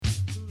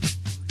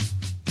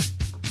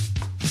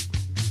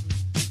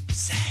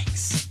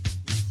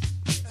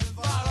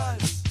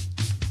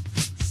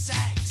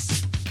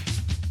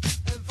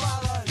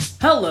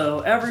Hello,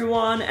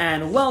 everyone,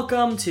 and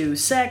welcome to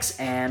Sex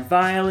and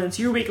Violence,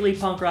 your weekly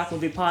punk rock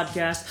movie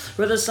podcast,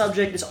 where the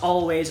subject is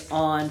always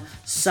on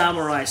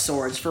samurai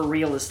swords for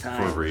real this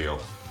time. For real.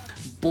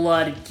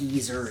 Blood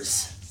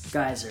geezers.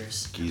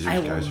 Geysers. I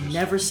will geysers.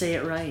 never say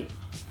it right.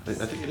 I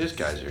think it is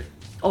Geyser.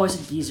 Oh, I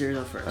said geezer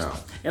though first.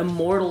 Oh.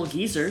 Immortal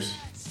geezers.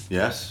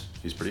 Yes,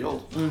 he's pretty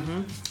old.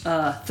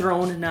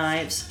 Thrown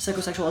knives.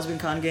 Psychosexual lesbian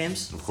con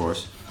games. Of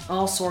course.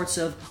 All sorts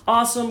of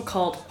awesome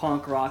cult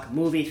punk rock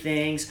movie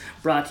things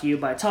brought to you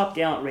by Top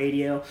Gallant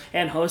Radio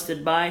and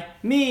hosted by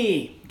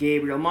me,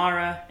 Gabriel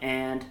Mara,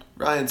 and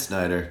Ryan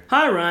Snyder.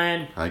 Hi,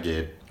 Ryan. Hi,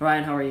 Gabe.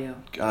 Ryan, how are you?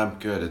 I'm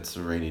good. It's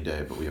a rainy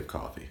day, but we have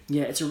coffee.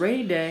 Yeah, it's a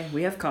rainy day,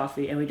 we have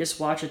coffee, and we just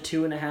watched a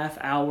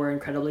 2.5-hour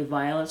incredibly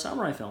violent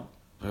samurai film.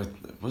 It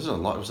wasn't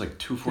a lot. It was like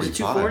 2:45. Was it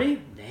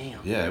 240? Damn.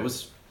 Yeah, it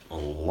was a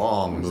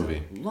long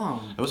movie.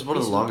 Long. It was one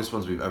of the longest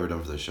ones we've ever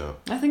done for the show.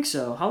 I think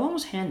so. How long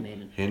was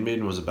Handmaiden?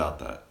 Handmaiden was about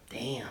that.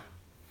 Damn.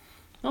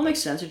 That makes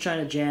sense. You're trying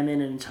to jam in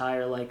an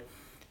entire, like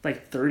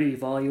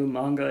 30-volume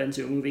manga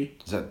into a movie.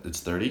 It's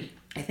 30?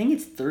 I think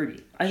it's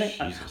 30. I think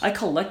Jesus. I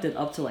collected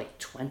up to like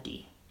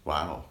 20.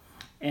 Wow.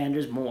 And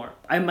there's more.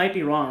 I might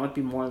be wrong. It might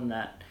be more than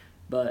that.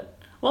 But,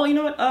 well, you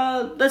know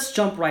what? Let's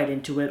jump right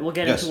into it. We'll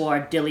get into our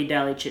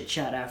dilly-dally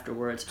chit-chat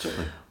afterwards.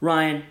 Certainly.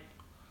 Ryan,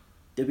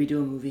 did we do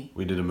a movie?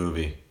 We did a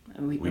movie.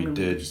 We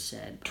did you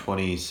said.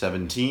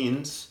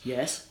 2017's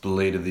Yes.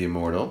 Blade of the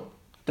Immortal.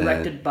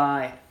 Directed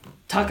by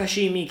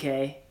Takashi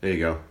Miike. There you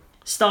go.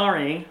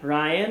 Starring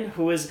Ryan,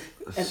 who is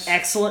an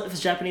excellent with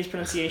Japanese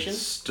pronunciation.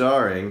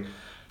 Starring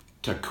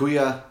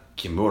Takuya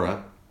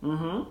Kimura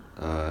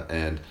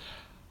and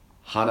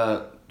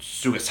Hana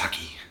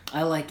Sugasaki.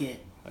 I like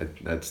it.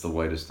 That's the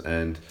whitest,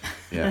 and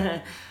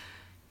yeah,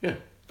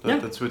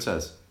 that's who it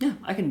says. Yeah,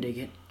 I can dig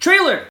it.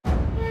 Trailer!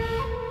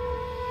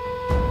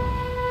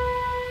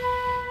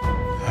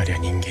 ありゃ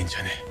人間じ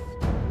ゃね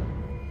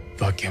え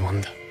化け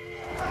物だ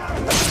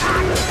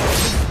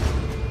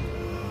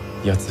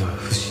奴は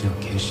不死の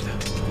剣士だ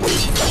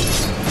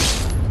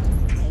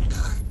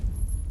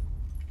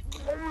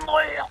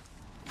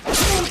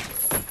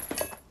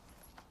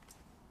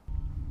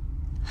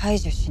排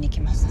除しに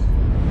来ます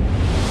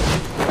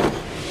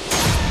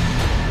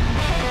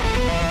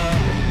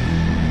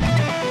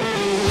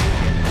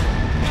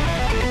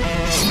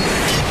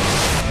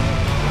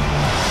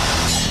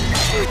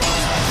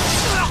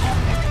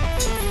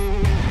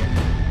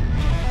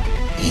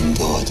引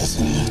導を渡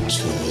すには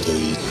ちょうど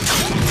いい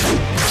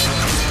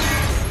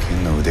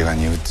剣の腕が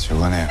鈍ってしょ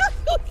うがね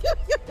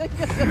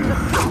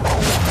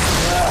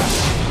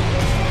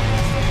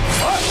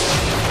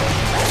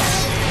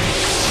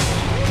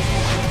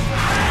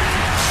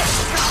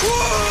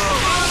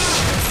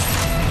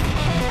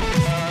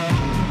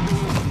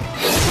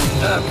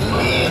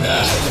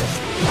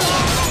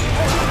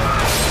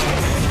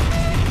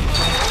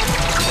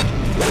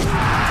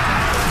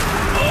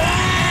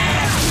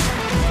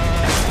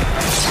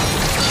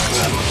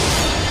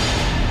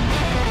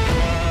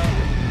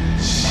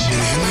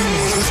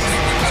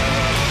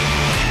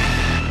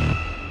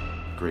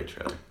Great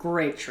trailer.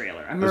 Great trailer.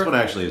 I This remember, one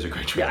actually is a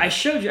great trailer. Yeah, I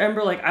showed you. I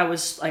remember, like,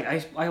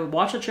 I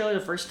watched the trailer the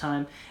first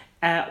time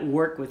at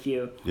work with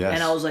you. Yes.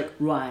 And I was like,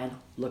 Ryan,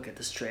 look at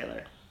this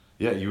trailer.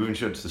 Yeah, you even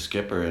showed it to the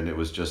skipper, and it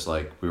was just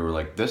like, we were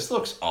like, this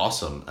looks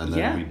awesome, and then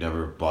Yeah. we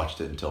never watched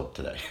it until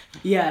today.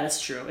 Yeah,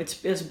 that's true. It's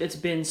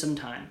been some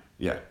time.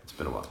 Yeah, it's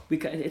been a while.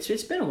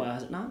 It's been a while,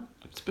 has it not?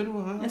 It's been a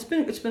while. It's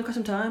been quite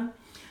some time.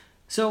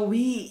 So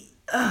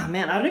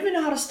man, I don't even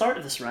know how to start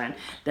with this, Ryan.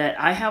 That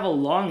I have a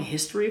long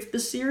history of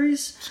this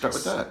series. Start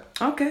with that.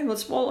 Okay,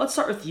 let's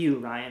start with you,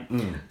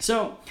 Ryan.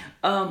 So,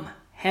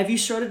 have you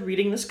started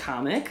reading this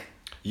comic?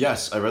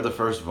 Yes, I read the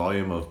first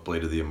volume of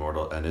Blade of the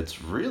Immortal, and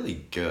it's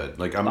really good.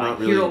 Like, I'm By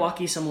not really...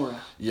 Hiroaki Samura.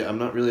 Yeah, I'm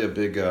not really a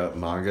big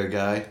manga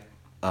guy.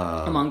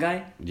 A manga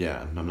guy?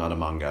 Yeah, I'm not a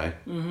manga guy.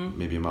 Mm-hmm.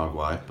 Maybe a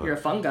mogwai, but... You're a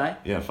fun guy.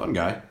 Yeah, fun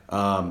guy.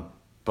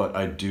 But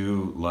I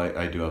do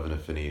have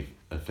an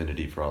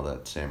affinity for all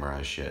that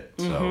samurai shit.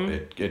 So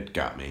it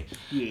got me.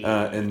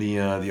 Yeah. And the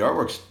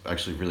artwork's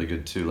actually really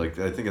good too. Like,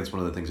 I think that's one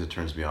of the things that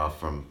turns me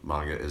off from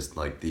manga is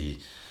like the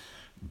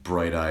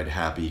bright-eyed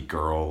happy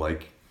girl,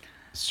 like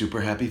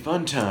super happy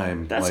fun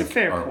time. That's like, a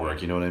fair artwork.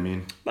 point. You know what I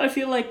mean? But I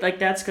feel like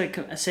that's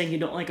like saying you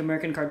don't like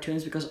American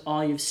cartoons because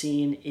all you've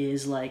seen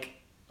is like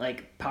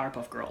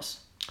Powerpuff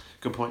Girls.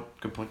 Good point.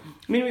 Good point.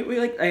 I mean,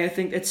 I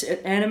think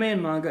anime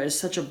and manga is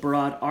such a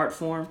broad art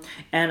form,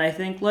 and I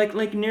think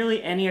like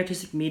nearly any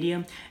artistic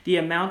medium, the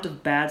amount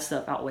of bad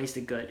stuff outweighs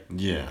the good.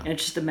 Yeah. And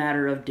it's just a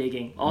matter of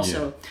digging.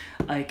 Also,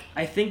 like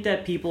I think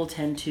that people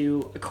tend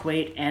to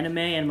equate anime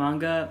and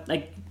manga,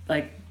 like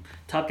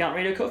Top Gallant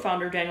Radio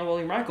co-founder Daniel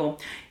William Michael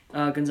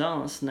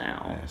Gonzalez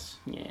now. Yes.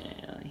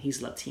 Yeah, he's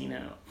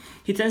Latino.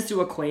 He tends to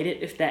equate it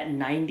with that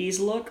 90s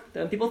look.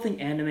 When people think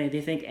anime,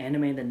 they think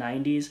anime in the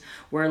 90s,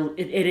 where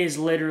it is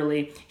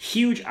literally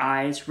huge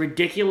eyes,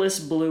 ridiculous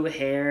blue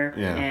hair,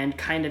 and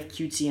kind of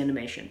cutesy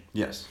animation.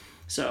 Yes.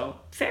 So,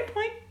 fair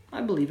point.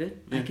 I believe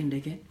it. I can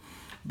dig it.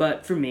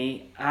 But for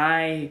me,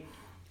 I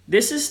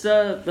This is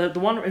the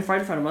one right in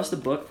front of us. The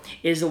book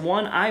is the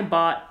one I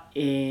bought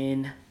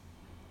in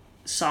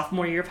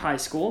sophomore year of high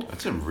school.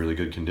 That's in really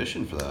good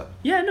condition for that.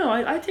 Yeah, no,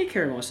 I take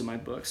care of most of my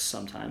books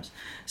sometimes.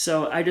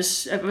 So I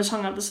was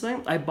hung out this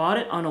thing. I bought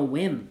it on a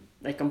whim,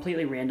 like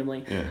completely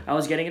randomly. Yeah. I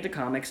was getting into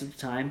comics at the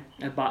time.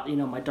 I bought,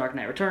 my Dark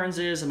Knight Returns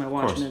and my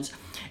Watchmen's.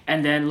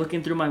 And then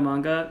looking through my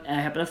manga, I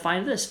happened to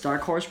find this.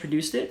 Dark Horse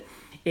produced it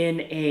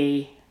in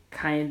a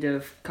kind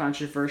of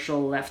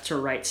controversial left to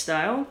right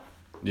style.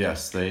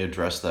 Yes, they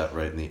addressed that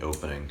right in the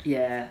opening.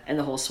 Yeah, and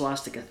the whole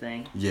swastika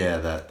thing. Yeah,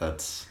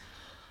 that's...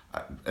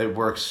 It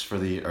works for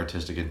the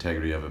artistic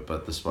integrity of it,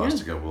 but the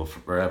swastika will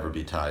forever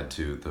be tied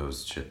to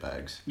those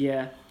shitbags.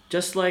 Yeah,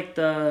 just like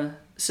the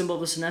symbol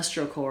of the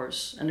Sinestro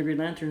Corps and the Green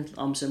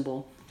Lantern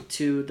symbol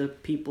to the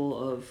people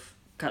of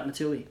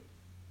Katmatui.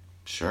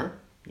 Sure.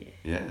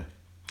 Yeah.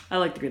 I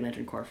liked the Green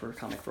Lantern Corps for a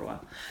comic for a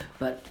while.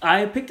 But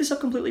I picked this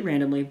up completely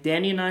randomly.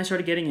 Danny and I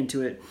started getting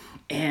into it,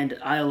 and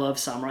I love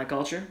samurai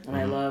culture, and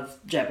I love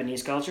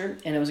Japanese culture,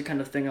 and it was the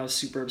kind of thing I was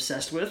super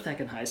obsessed with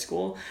back in high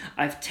school.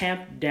 I've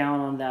tamped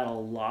down on that a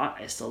lot.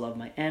 I still love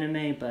my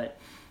anime, but,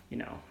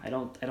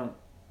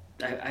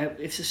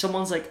 if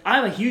someone's like,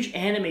 I'm a huge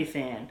anime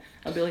fan,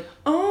 I'll be like,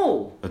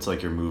 oh! It's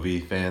like your movie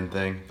fan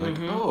thing. Like,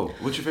 oh,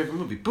 what's your favorite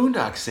movie?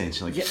 Boondock Saints.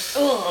 You're like, Yeah.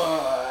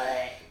 Ugh.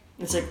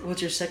 It's like,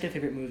 what's your second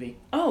favorite movie?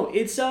 Oh,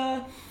 it's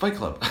Fight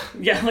Club.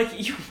 yeah,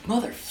 like you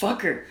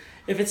motherfucker.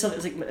 If it's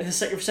something, it's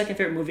like your second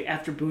favorite movie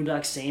after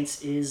Boondock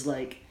Saints is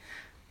like,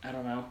 I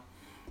don't know,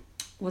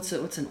 what's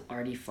an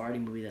arty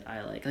farty movie that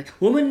I like? Like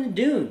Woman in the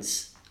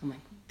Dunes. I'm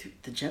like, dude,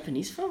 the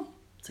Japanese film.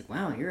 It's like,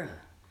 wow, you're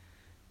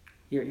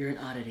an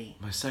oddity.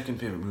 My second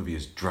favorite movie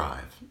is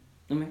Drive.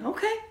 I'm like,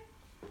 okay,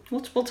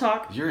 we'll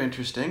talk. You're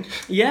interesting.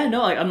 Yeah,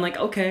 no, I'm like,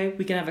 okay,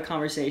 we can have a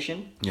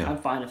conversation. Yeah. I'm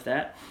fine with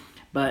that.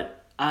 But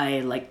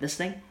I like this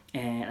thing,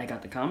 and I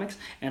got the comics,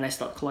 and I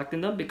stopped collecting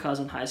them because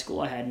in high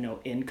school I had no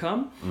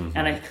income,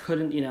 and I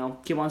couldn't,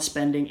 keep on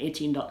spending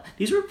 $18.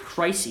 These were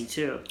pricey,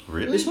 too.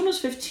 Really? This one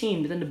was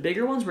 $15, but then the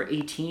bigger ones were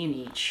 $18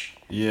 each.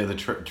 Yeah, the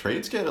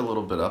trades get a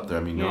little bit up there.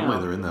 I mean, Yeah.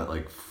 normally they're in that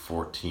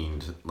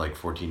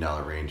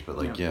 $14 range, but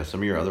some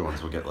of your other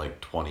ones will get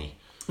like $20.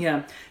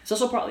 Yeah. It's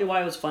also partly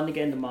why it was fun to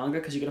get into manga,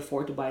 because you could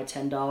afford to buy a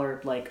 $10,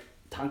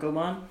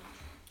 tankobon,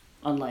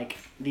 unlike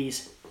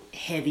these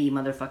heavy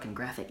motherfucking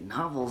graphic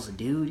novels,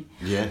 dude.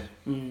 Yeah.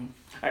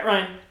 Alright,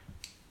 Ryan,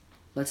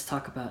 let's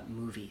talk about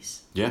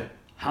movies. Yeah.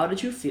 How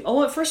did you feel? Oh,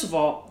 well, first of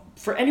all,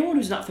 for anyone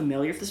who's not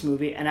familiar with this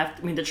movie, and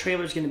the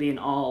trailer's going to be in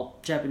all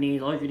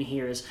Japanese, all you're going to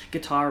hear is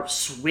guitar,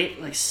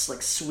 sweet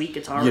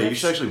guitar Yeah, riffs. you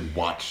should actually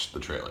watch the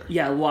trailer.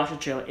 Yeah, watch the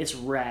trailer. It's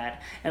rad.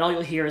 And all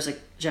you'll hear is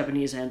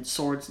Japanese and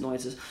swords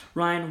noises.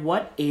 Ryan,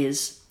 what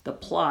is the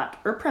plot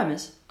or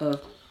premise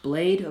of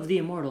Blade of the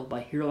Immortal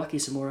by Hiroaki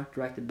Samura,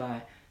 directed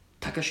by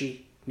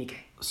Takashi Miike?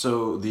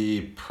 So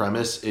the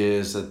premise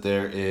is that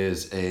there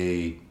is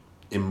a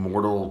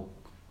immortal,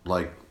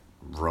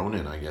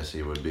 Ronin, I guess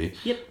he would be.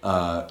 Yep.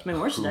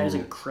 Worse than that, he's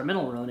a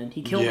criminal Ronin.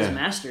 He killed his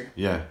master.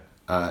 Yeah.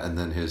 And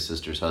then his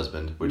sister's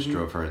husband, which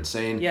drove her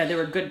insane. Yeah, they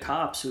were good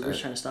cops who were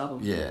trying to stop him.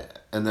 Yeah.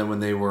 And then when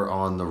they were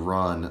on the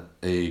run,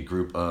 a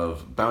group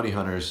of bounty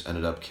hunters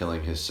ended up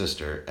killing his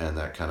sister, and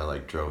that kind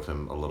of drove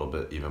him a little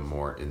bit even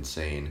more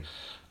insane.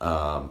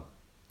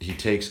 He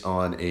takes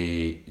on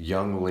a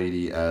young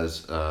lady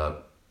as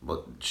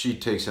she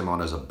takes him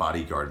on as a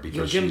bodyguard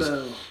because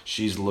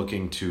she's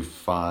looking to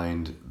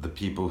find the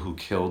people who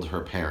killed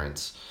her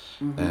parents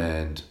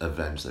and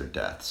avenge their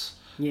deaths.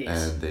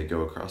 Yes. And they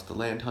go across the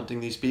land hunting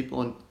these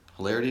people, and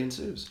hilarity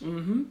ensues.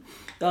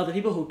 The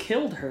people who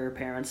killed her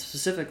parents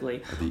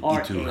specifically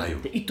are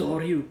the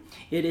Itoryu.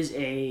 It is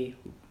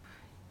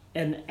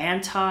an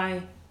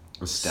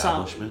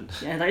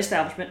Establishment.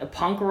 Anti-establishment, a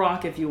punk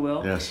rock, if you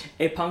will. Yes.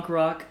 A punk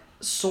rock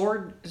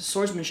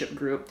swordsmanship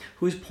group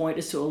whose point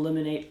is to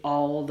eliminate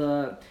all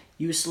the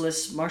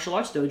useless martial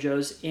arts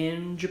dojos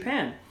in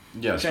Japan.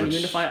 Yes, trying to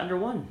unify it under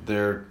one.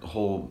 Their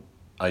whole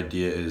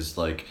idea is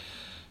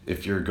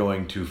if you're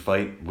going to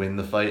fight, win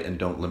the fight, and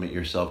don't limit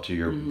yourself to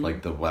your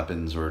the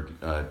weapons or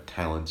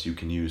talents you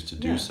can use to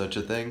do such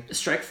a thing.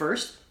 Strike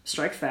first,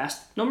 strike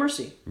fast, no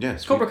mercy. Yeah,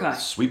 Cobra Kai.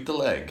 Sweep the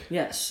leg.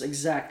 Yes,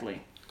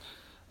 exactly.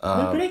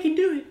 But I can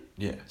do it.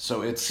 Yeah,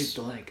 so Sweep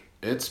the leg.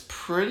 It's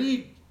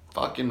pretty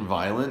fucking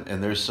violent,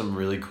 and there's some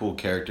really cool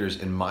characters.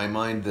 In my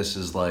mind, this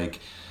is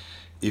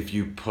if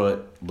you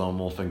put Lone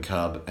Wolf and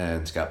Cub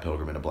and Scott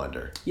Pilgrim in a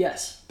blender.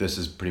 Yes. This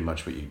is pretty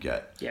much what you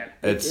get. Yeah.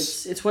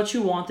 It's what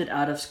you wanted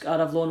out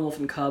of Lone Wolf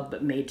and Cub,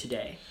 but made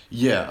today.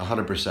 Yeah,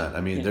 100%.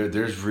 I mean,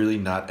 there's really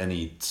not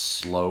any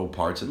slow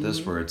parts at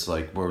this where it's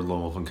where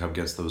Lone Wolf and Cub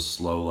gets those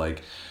slow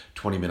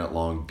 20-minute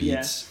long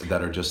beats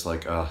that are just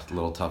a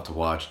little tough to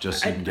watch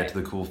just so you can get to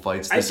the cool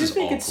fights. This is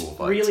all cool fights. I think it's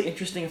really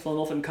interesting if Lone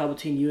Wolf and Cub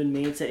between you and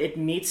me, it's that it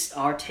meets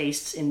our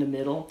tastes in the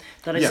middle.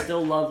 That I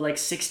still love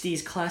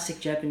 60s classic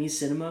Japanese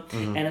cinema,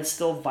 and it's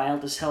still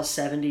violent as hell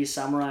 70s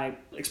samurai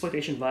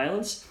exploitation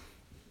violence.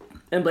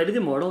 And Blade of the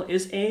Immortal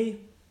is it's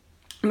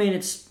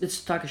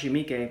Takashi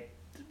Miike.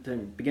 to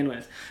begin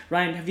with.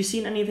 Ryan, have you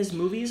seen any of his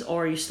movies,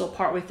 or are you still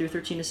partway through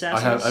 13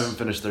 Assassins? I haven't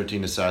finished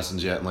 13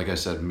 Assassins yet, and like I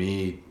said,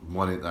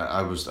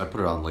 I put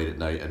it on late at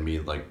night, and me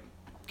like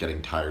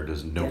getting tired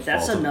is no fault.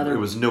 That's another it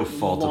was no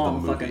fault of the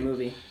movie. fucking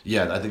movie.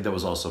 Yeah, I think that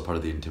was also part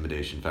of the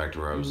intimidation factor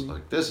where I was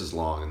like, this is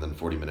long, and then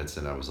 40 minutes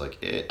in I was like,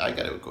 I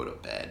gotta go to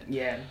bed.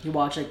 Yeah, you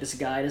watch like this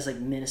guy, this like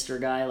minister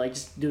guy, like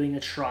just doing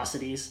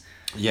atrocities.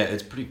 Yeah,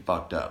 it's pretty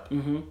fucked up.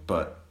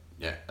 But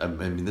yeah, I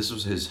mean, this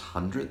was his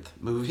 100th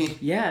movie.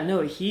 Yeah,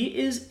 no, he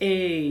is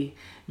a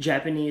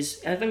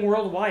Japanese, I think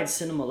worldwide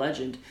cinema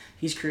legend.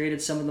 He's created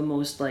some of the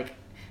most like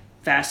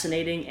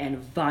fascinating and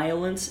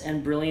violent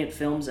and brilliant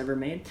films ever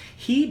made.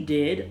 He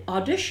did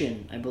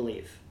Audition, I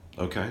believe.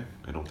 Okay,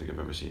 I don't think I've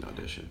ever seen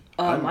Audition.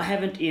 I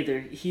haven't either.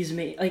 He's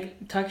made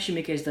like Takashi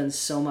Miike has done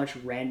so much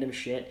random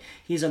shit.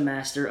 He's a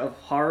master of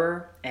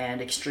horror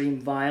and extreme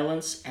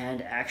violence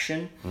and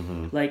action.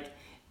 Like,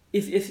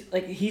 if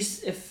you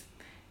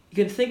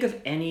can think of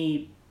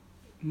any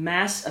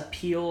mass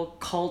appeal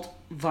cult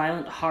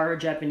violent horror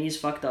Japanese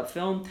fucked up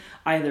film,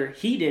 either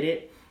he did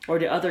it or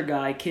the other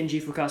guy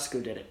Kinji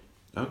Fukasaku did it.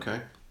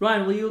 Okay.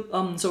 Ryan, will you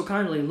so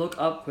kindly look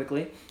up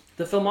quickly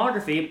the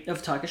filmography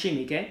of Takashi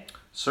Miike?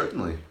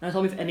 Certainly. And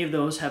tell me if any of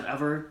those have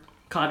ever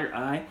caught your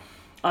eye.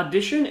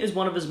 Audition is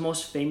one of his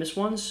most famous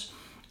ones.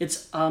 It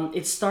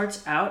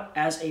starts out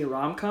as a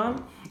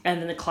rom-com, and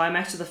then the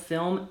climax of the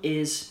film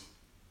is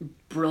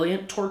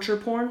brilliant torture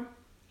porn.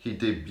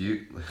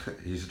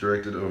 He's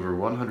directed over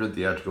 100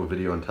 theatrical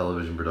video and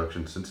television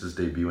productions since his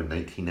debut in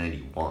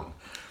 1991.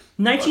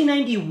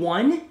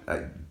 1991?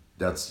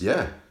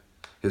 Yeah.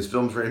 His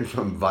films range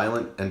from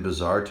violent and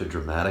bizarre to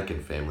dramatic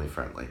and family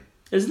friendly.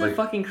 Isn't that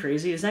fucking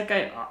crazy? Is that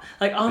guy...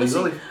 Like, honestly... He's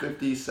only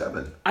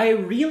 57. I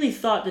really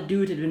thought the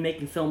dude had been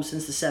making films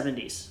since the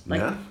 70s.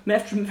 Like, Yeah.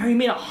 after he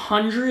made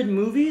 100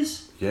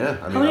 movies? Yeah.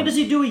 I mean, How many does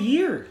he do a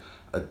year?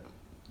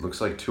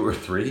 Looks like 2 or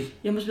 3.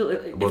 Yeah, must be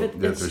like...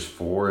 There's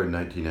 4 in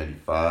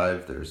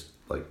 1995. There's,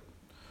 like...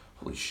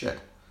 Holy shit.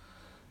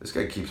 This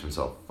guy keeps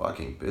himself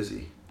fucking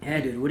busy. Yeah,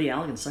 dude, Woody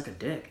Allen can suck a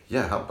dick.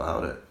 Yeah, how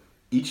about it?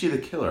 Ichi the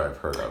Killer I've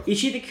heard of.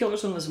 Ichi the Killer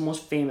is one of his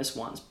most famous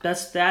ones.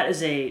 Honestly,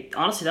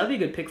 that would be a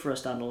good pick for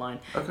us down the line.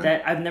 Okay.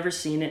 That I've never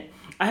seen it.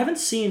 I haven't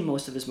seen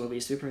most of his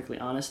movies, to be perfectly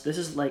honest. This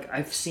is like,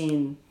 I've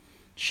seen...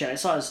 Shit, I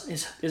saw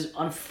his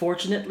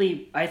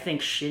unfortunately, I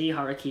think, shitty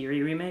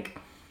Harakiri remake.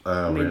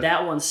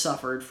 That one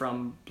suffered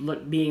from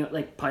being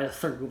like probably the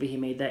third movie he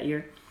made that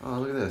year. Oh,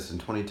 look at this. In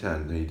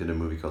 2010, he did a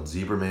movie called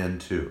Zebra Man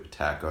 2,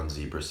 Attack on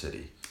Zebra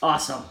City.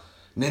 Awesome.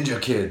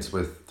 Ninja Kids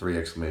with 3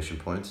 exclamation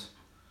points.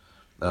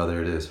 Oh,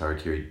 there it is.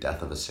 Harakiri,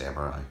 Death of a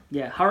Samurai.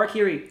 Yeah,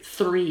 Harakiri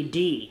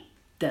 3D,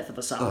 Death of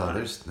a Samurai. Oh,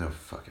 there's no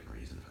fucking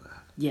reason for that.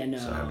 Yeah, no.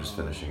 So I'm just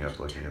finishing up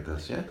looking at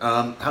this, yeah?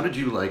 How did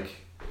you like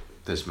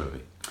this movie?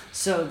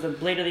 So, The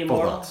Blade of the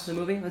Immortal, the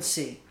movie? Let's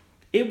see.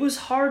 It was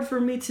hard for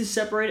me to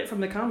separate it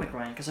from the comic,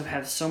 Ryan, because I've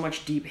had so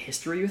much deep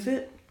history with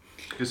it.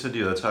 Like I said to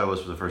you, that's how I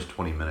was for the first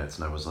 20 minutes,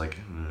 and I was like,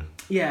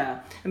 Yeah,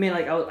 I mean,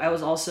 like, I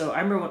was also...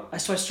 I remember I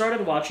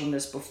started watching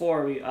this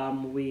before we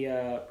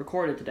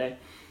recorded today,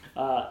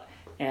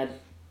 and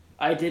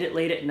I did it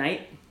late at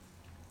night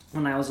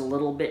when I was a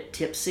little bit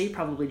tipsy,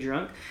 probably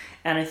drunk,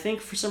 and I think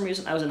for some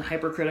reason I was in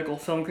hypercritical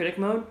film critic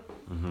mode,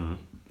 and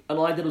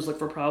all I did was look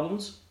for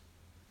problems.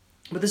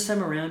 But this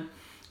time around,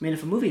 I mean,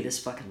 if a movie this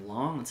fucking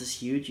long, it's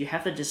this huge, you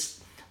have to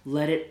just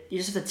you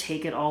just have to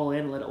take it all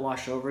in, let it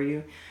wash over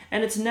you,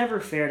 and it's never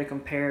fair to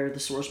compare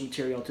the source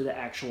material to the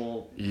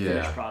actual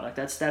finished product.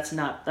 That's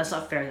not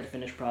fair to the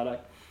finished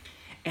product,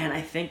 and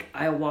I think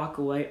I walk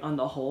away on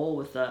the whole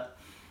with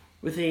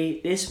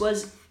this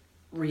was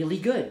really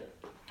good.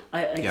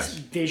 It's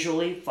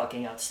visually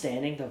fucking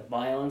outstanding. The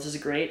violence is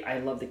great. I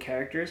love the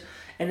characters,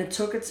 and it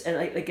took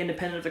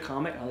independent of the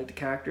comic. I like the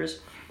characters,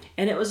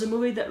 and it was a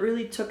movie that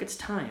really took its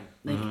time.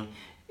 Like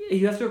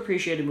you have to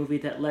appreciate a movie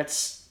that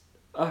lets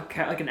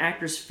an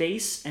actor's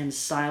face and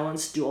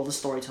silence do all the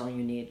storytelling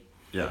you need.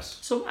 yes.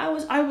 So I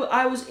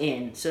was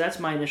in. So that's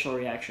my initial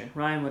reaction.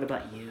 Ryan, what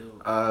about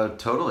you?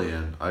 Totally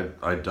in.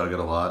 I dug it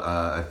a lot.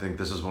 I think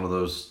this is one of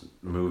those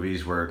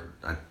movies where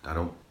I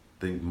don't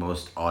think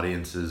most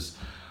audiences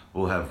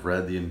will have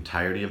read the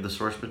entirety of the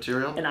source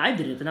material. And I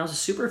didn't, and I was a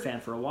super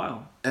fan for a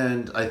while.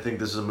 And I think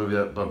this is a movie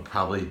that will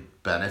probably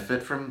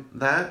benefit from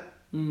that.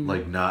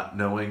 Like not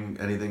knowing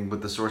anything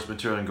with the source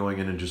material and going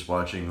in and just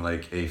watching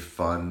like a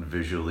fun,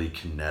 visually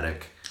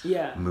kinetic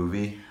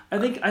movie. I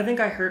think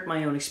I hurt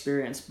my own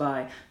experience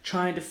by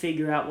trying to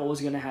figure out what was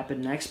going to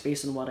happen next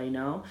based on what I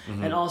know.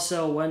 And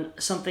also when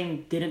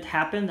something didn't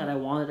happen that I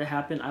wanted to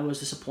happen, I was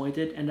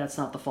disappointed, and that's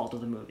not the fault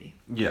of the movie.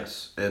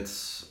 Yes,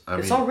 it's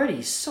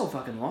already so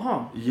fucking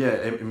long. Yeah,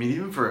 I mean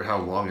even for how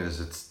long it is,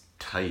 it's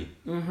tight.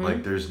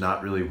 Like there's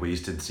not really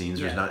wasted scenes.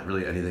 There's not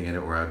really anything in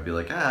it where I'd be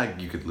like,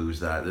 you could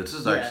lose that. This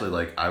is actually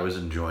like I was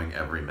enjoying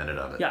every minute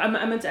of it. Yeah,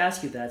 I meant to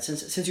ask you that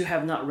since you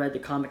have not read the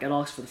comic at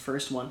all for the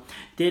first one.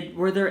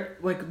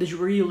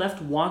 Were you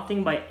left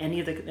wanting by any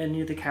of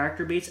the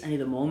character beats, any of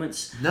the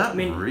moments? Not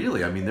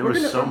really. I mean, there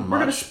was so much. We're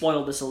gonna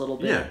spoil this a little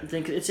bit. Yeah. I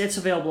think it's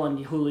available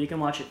on Hulu. You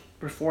can watch it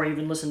before you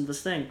even listen to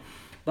this thing.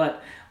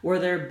 But were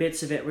there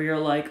bits of it where you're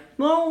like,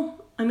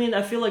 well, I mean,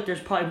 I feel like there's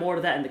probably more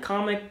to that in the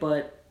comic,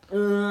 but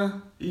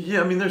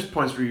Yeah, I mean, there's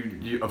points where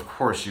you of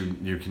course,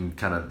 you can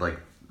kind of like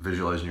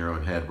visualize in your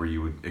own head where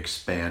you would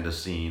expand a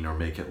scene or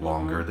make it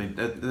longer.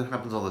 That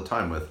happens all the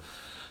time with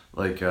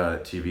like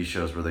TV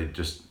shows where they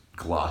just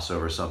gloss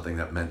over something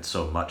that meant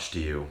so much to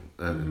you.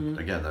 And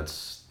again,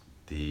 that's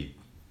the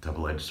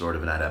double-edged sword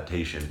of an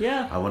adaptation.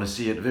 Yeah. I want to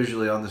see it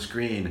visually on the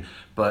screen,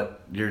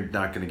 but you're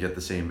not going to get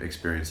the same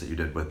experience that you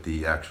did with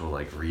the actual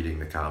like reading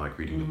the comic,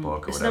 reading the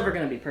book, or it's whatever. never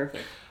going to be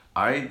perfect.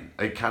 I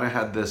kind of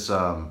had this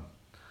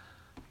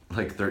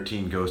like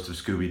 13 Ghosts of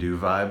Scooby-Doo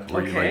vibe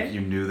where Okay. you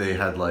knew they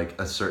had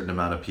like a certain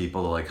amount of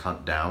people to like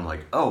hunt down, like,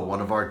 oh, one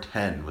of our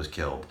 10 was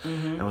killed.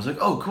 And I was like,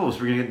 oh, cool, so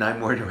we're gonna get 9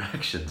 more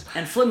interactions.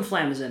 And Flim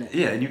Flam is in it.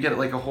 Yeah, and you get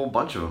like a whole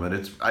bunch of them, and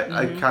it's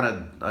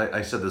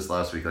I said this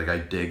last week, like I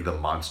dig the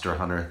Monster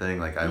Hunter thing,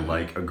 like I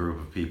like a group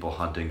of people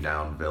hunting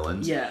down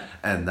villains. Yeah.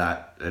 And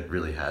that it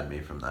really had me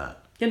from that.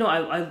 You know,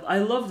 I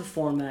love the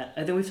format.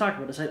 I think we've talked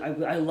about this.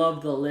 I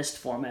love the list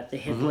format, the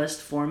hit list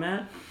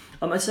format.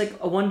 It's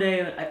like one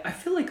day, I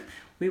feel like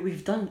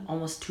we've done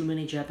almost too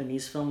many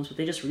Japanese films, but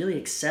they just really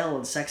excel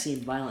in sexy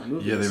and violent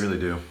movies. Yeah, they really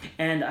do.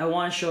 And I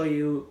want to show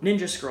you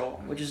Ninja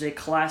Scroll, which is a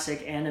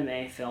classic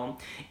anime film.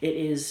 It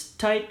is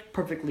tight,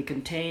 perfectly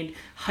contained,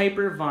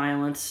 hyper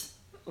violence,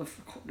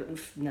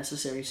 with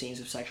necessary scenes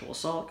of sexual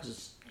assault because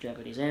it's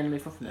Japanese anime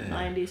from the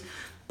 90s.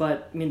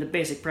 But I mean, the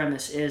basic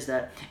premise is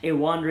that a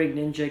wandering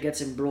ninja gets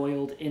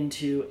embroiled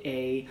into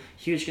a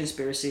huge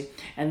conspiracy,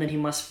 and then he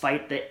must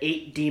fight the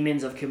 8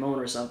 demons of Kimon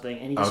or something,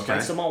 and he just Okay.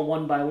 fights them all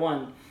one by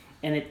one,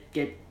 and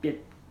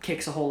it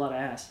kicks a whole lot of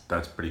ass.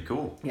 That's pretty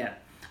cool. Yeah.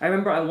 I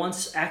remember I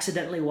once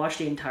accidentally watched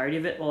the entirety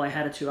of it while I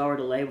had a 2-hour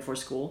delay before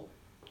school.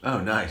 Oh,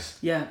 nice.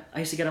 Yeah, I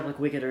used to get up like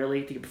wicked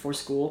early to get before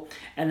school,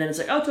 and then it's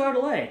like, oh, 2-hour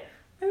delay.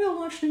 Maybe I'll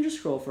watch Ninja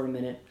Scroll for a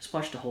minute. Just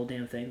watch the whole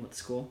damn thing with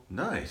school.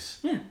 Nice.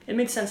 Yeah, it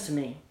makes sense to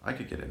me. I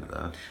could get into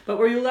that. But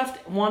were you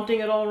left wanting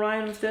it all,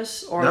 Ryan, with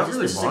this? Or Not is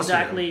really this wanting it.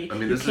 exactly, I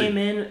mean, you this is came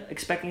in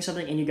expecting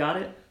something and you got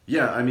it?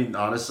 Yeah, I mean,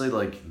 honestly,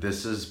 like,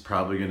 this is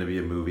probably going to be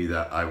a movie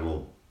that I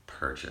will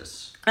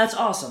purchase. That's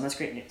awesome. That's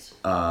great news.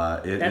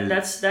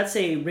 That's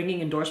a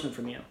ringing endorsement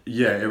from you.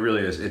 Yeah, it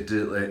really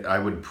is. I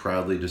would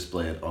proudly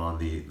display it on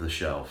the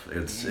shelf.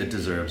 It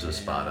deserves a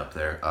spot up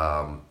there.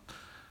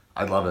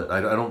 I love it.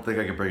 I don't think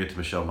I could bring it to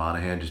Michelle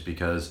Monaghan just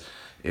because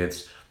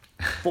it's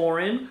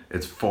Foreign.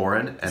 it's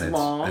foreign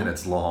and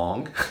it's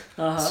long.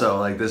 So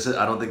like this is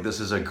I don't think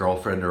this is a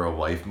girlfriend or a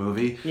wife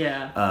movie.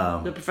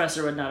 Yeah. The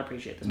professor would not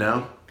appreciate this.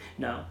 No?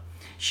 No.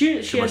 She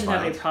much doesn't have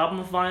a violence. problem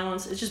with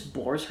violence. It just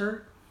bores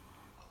her.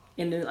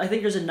 And I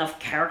think there's enough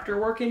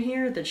character work in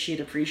here that she'd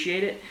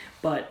appreciate it.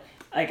 But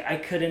I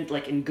couldn't,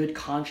 like, in good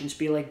conscience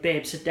be like,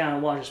 babe, sit down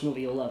and watch this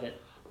movie. You'll love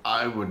it.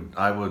 I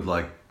would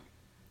like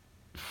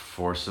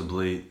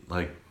forcibly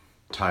like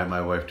tie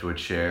my wife to a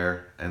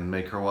chair and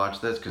make her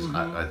watch this because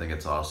I think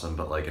it's awesome.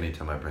 But like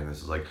anytime I bring this,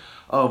 it's like,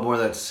 oh, more of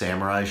that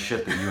samurai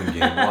shit that you and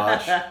Gabe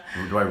watch.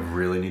 Do I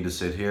really need to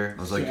sit here?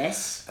 I was like,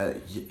 Yes.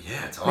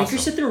 Yeah, it's awesome. Make her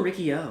sit through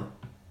Ricky O.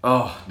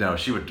 Oh no,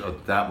 she would.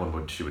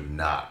 She would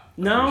not.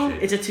 No,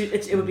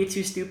 appreciate it would be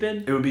too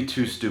stupid. It would be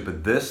too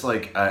stupid. This,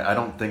 like, I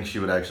don't think she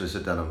would actually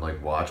sit down and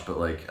like watch, but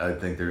like I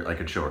think I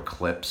could show her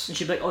clips. And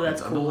she'd be like, "Oh,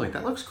 that's I'm cool." like,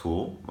 that looks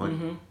cool. Like,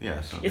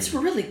 yeah. So It's a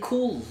really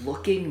cool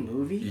looking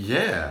movie.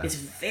 yeah. It's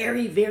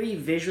very, very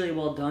visually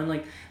well done.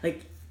 Like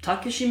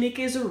Takashi Miike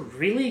is a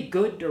really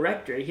good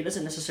director. He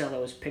doesn't necessarily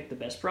always pick the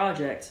best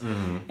projects.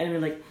 And I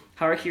mean, like,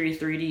 Harakiri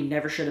 3D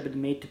never should have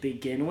been made to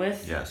begin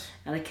with. Yes.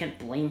 And I can't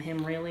blame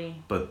him, really.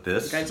 But The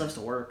this, guy just loves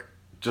to work.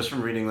 just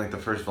from reading like the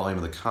first volume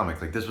of the comic,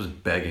 like this was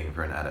begging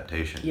for an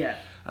adaptation. Yeah.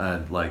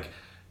 And like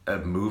a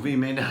movie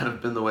may not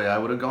have been the way I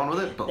would have gone with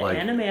it, but The like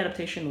anime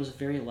adaptation was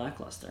very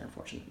lackluster,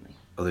 unfortunately.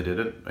 oh, they did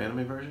an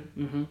anime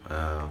version.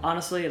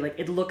 Honestly, like,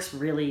 it looks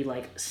really,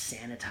 like,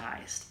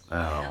 sanitized.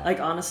 Oh. Like,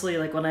 honestly,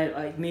 like, when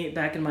I me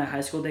back in my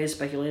high school days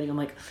speculating, I'm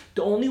like,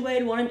 the only way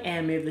I'd want an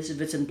anime of this is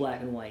if it's in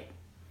black and white.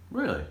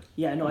 Really?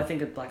 Yeah, no, I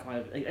think it's black and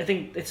white. I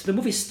think the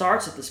movie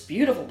starts with this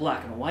beautiful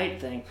black and white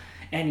thing,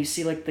 and you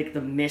see like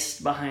the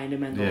mist behind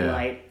him and the Yeah.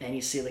 light, and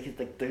you see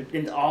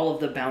and all of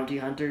the bounty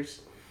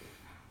hunters.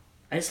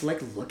 I just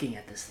like looking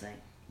at this thing.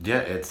 Yeah,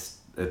 it's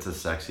a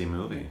sexy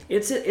movie.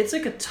 It's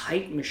like a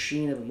tight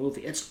machine of a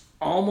movie. It's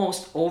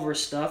almost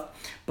overstuffed,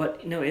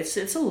 but no, it's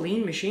a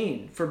lean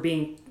machine for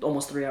being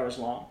almost 3 hours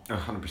long.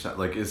 100%.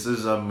 Like this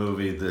is a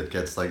movie that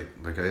gets like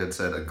I had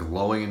said, a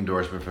glowing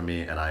endorsement from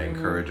me, and I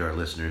encourage our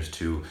listeners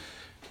to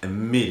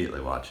immediately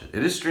watch it.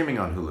 It is streaming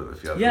on Hulu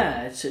if you have.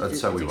 Yeah,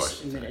 that's how we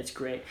watched it. It's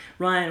great.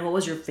 Ryan, what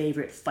was your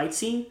favorite fight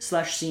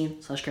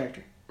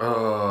scene/character?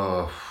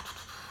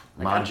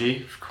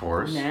 Manji, of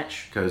course.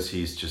 Natch. Because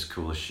he's just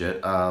cool as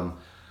shit. I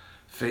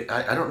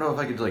don't know if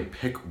I could like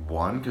pick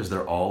one because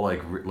they're all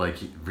like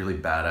really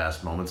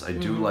badass moments. I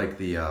do like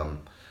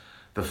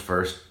the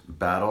first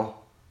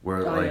battle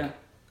where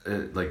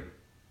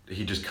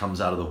he just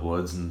comes out of the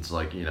woods and it's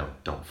like,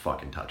 don't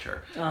fucking touch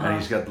her. And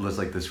he's got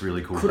this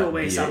really cool Kuroe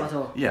BA,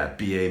 Sabato.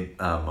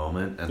 BA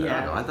moment, and I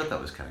Yeah. don't know, I thought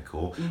that was kind of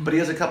cool. But he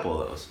has a couple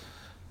of those.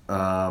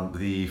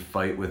 The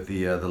fight with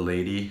the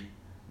lady.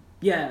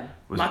 Yeah,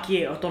 Was-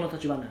 Makie Otono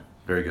Tachibana.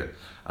 Very good.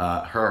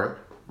 Her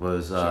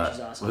was She's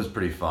awesome. was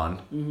pretty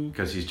fun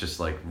because he's just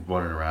like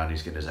running around.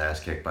 He's getting his ass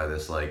kicked by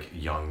this like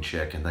young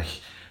chick, and like,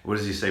 what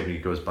does he say when he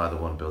goes by the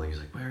one building? He's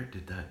like, "Where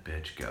did that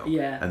bitch go?"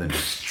 Yeah. And then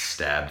just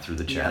stabbed through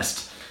the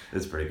chest.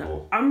 It's pretty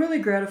cool. I'm really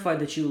gratified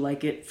that you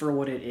like it for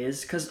what it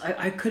is, because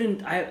I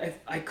couldn't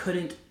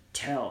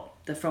tell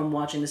that from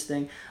watching this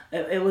thing.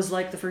 It was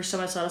like the first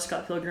time I saw a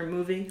Scott Pilgrim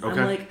movie. Okay.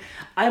 I'm like,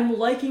 I'm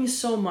liking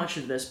so much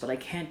of this, but I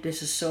can't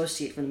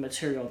disassociate from the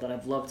material that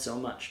I've loved so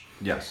much.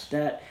 Yes.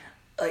 That,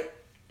 like,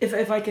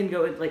 if I can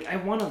go, like, I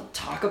want to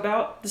talk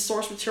about the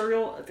source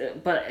material,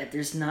 but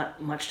there's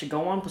not much to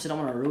go on, plus I don't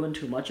want to ruin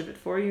too much of it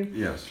for you.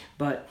 Yes.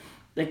 But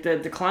like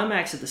the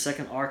climax of the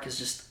second arc is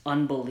just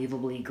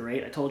unbelievably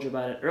great. I told you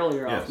about it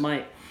earlier off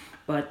mic.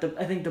 But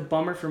I think the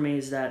bummer for me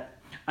is that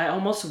I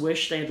almost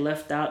wish they had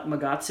left out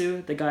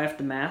Magatsu, the guy with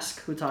the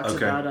mask, who talks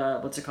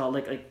about what's it called,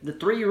 like the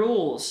 3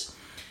 rules.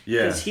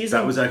 Yeah, 'Cause he's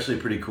that in- was actually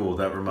pretty cool.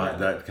 That Yeah.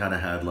 that kind of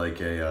had like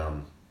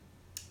a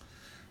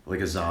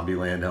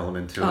Zombieland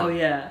element to it. Oh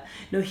yeah,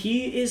 no,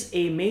 he is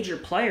a major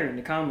player in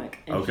the comic,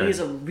 and he is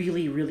a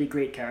really, really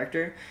great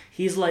character.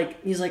 He's like,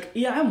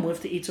 yeah, I'm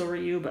with the Ito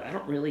Ryu, but I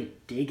don't really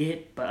dig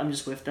it. But I'm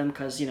just with them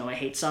because I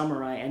hate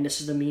samurai, and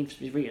this is the means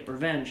to get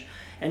revenge.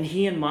 And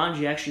he and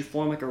Manji actually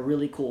form like a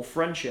really cool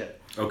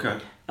friendship. Okay.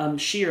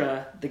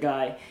 Shira, the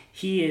guy,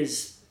 he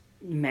is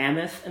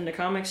mammoth in the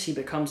comics. He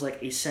becomes like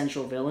a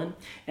central villain,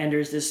 and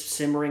there's this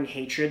simmering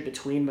hatred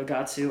between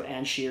Magatsu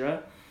and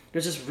Shira.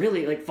 There's this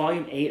really, like,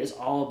 Volume 8 is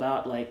all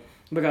about, like,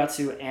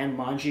 Magatsu and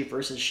Manji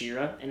versus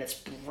Shira, and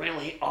it's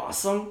really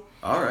awesome.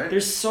 All right.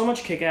 There's so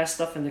much kick-ass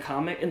stuff in the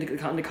comic,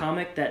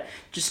 that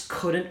just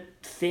couldn't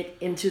fit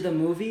into the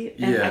movie,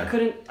 and Yeah.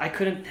 I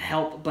couldn't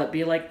help but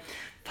be like,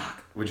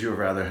 fuck. Would you have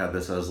rather had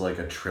this as like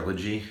a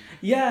trilogy?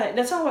 Yeah,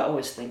 that's how I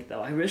always think,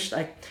 though. I wish,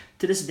 to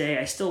this day,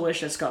 I still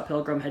wish that Scott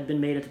Pilgrim had been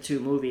made into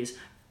 2 movies,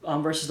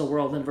 versus the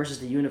world and versus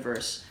the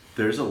universe.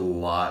 There's a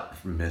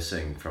lot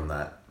missing from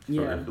that.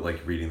 Yeah.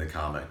 Like reading the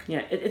comic.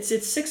 Yeah, it's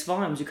 6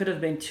 volumes. You could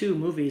have made 2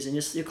 movies, and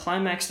you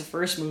climax the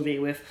first movie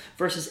with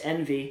versus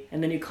Envy,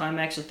 and then you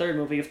climax the third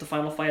movie with the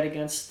final fight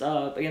against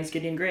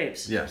Gideon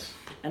Graves. Yes.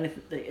 And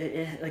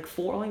like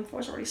 4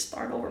 is already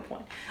start over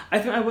point. I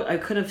think I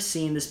could have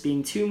seen this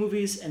being 2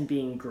 movies and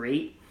being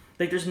great.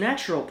 Like, there's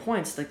natural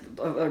points, like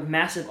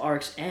massive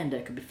arcs end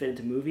that could be fit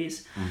into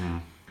movies. Mm-hmm.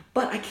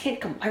 But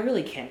I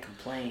really can't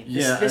complain.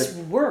 This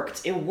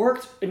worked. It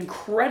worked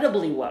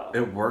incredibly well.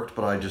 It worked,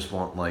 but I just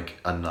want like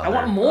another. I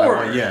want more.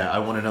 I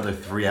want another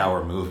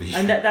 3-hour movie.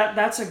 And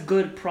that's a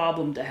good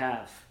problem to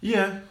have.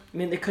 Yeah. I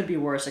mean, it could be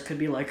worse. It could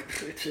be like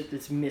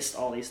it's missed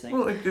all these things.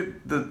 Well, like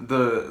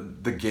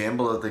the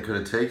gamble that they could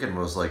have taken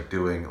was like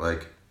doing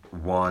like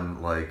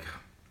one like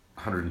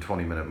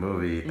 120-minute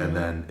movie, and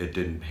then it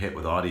didn't hit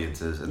with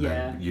audiences, and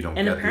then you don't.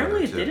 And get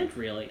apparently the other it 2. didn't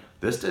really.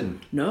 This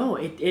didn't. No,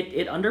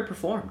 it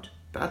underperformed.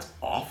 That's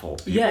awful.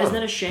 Isn't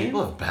that a shame?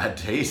 People have bad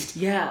taste.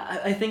 Yeah,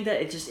 I think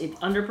that it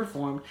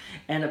underperformed,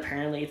 and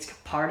apparently it's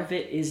part of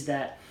it is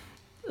that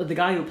the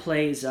guy who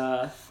plays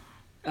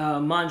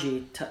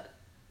Manji,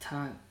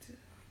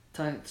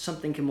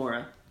 something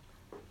Kimura.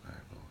 I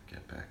will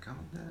get back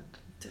on that.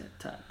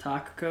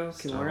 Takako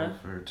Kimura.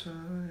 Stop for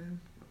time.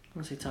 I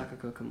want to say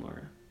Takako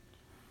Kimura.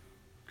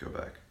 Go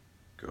back.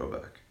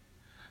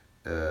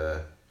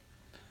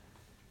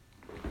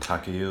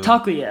 Takuya.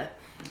 Takuya.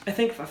 I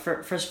think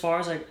for as far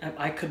as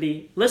I could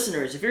be,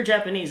 listeners, if you're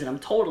Japanese and I'm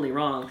totally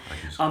wrong,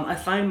 I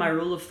find my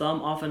rule of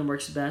thumb often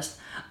works best.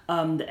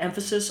 The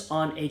emphasis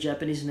on a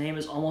Japanese name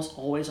is almost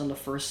always on the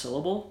first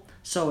syllable.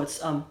 So it's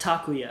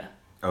Takuya.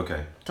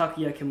 Okay.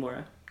 Takuya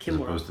Kimura. As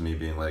opposed to me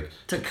being like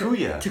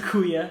Takuya.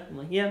 Takuya. I'm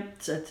like, yeah,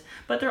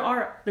 but there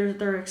are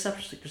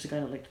exceptions. Like there's a guy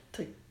like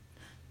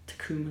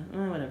Takuma,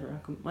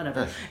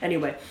 whatever.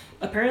 Anyway,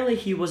 apparently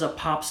he was a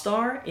pop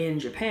star in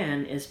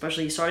Japan,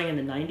 especially starting in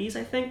the 90s,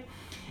 I think.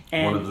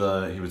 And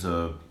he was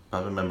a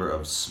member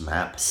of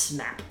SMAP.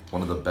 SMAP.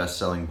 One of the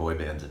best-selling boy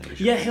bands in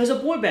Asia. Yeah, he was a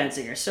boy band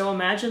singer. So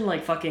imagine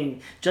like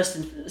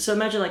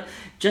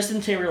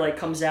Justin Timberlake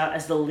comes out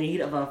as the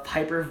lead of a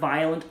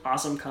hyper-violent,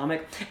 awesome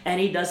comic,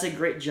 and he does a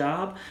great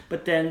job,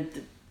 but then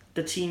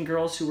the teen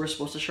girls who were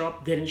supposed to show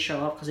up didn't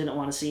show up because they didn't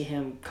want to see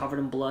him covered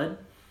in blood.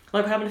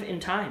 Like what happened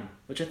In Time,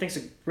 which I think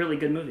is a really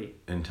good movie.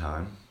 In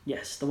Time?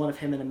 Yes, the one of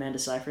him and Amanda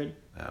Seyfried.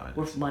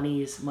 With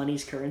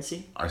money's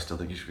currency. I still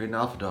think you should read an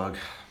Alpha Dog.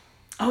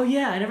 Oh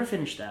yeah, I never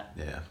finished that.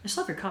 Yeah. I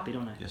still have your copy,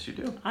 don't I? Yes, you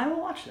do. I will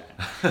watch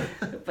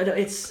that. But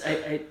it's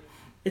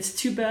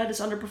too bad it's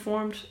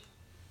underperformed.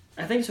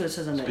 I think it's what it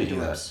says on the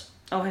interwebs.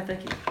 Oh, hey,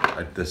 thank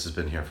you. This has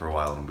been here for a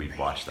while, and we've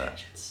watched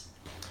that.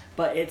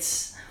 But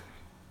it's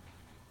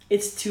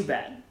too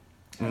bad.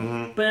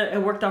 Mm-hmm. But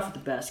it worked out for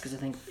the best because I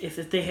think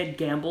if they had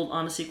gambled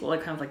on a sequel,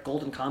 like kind of like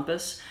Golden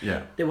Compass,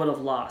 they would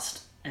have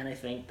lost. And I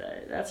think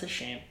that's a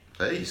shame.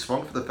 Hey, he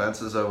swung for the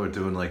fences though with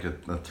doing like a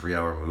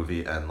 3-hour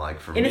movie, and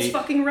like for me, and it's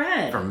fucking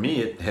rad. For me,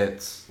 it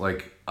hits.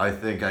 Like I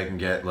think I can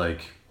get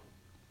like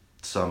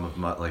some of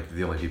my like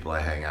the only people I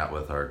hang out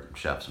with are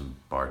chefs and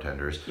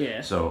bartenders.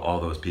 Yeah. So all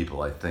those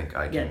people, I think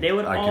I can. Yeah, they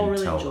would I all can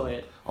really tell enjoy them.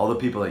 it. All the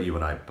people that you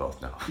and I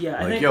both know. Yeah,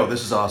 I like think- yo,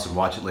 this is awesome.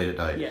 Watch it late at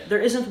night. Yeah, there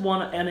isn't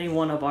any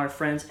one of our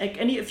friends. Like,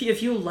 if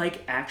you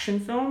like action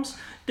films,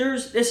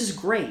 this is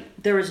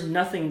great. There is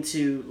nothing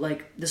to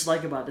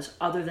dislike about this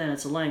other than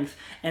its length,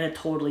 and it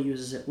totally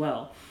uses it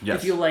well. Yes.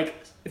 If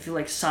you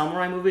like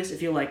samurai movies,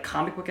 if you like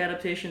comic book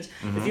adaptations,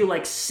 if you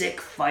like sick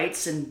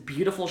fights and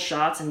beautiful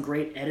shots and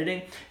great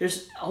editing,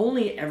 there's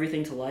only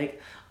everything to like.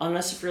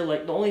 Unless if you're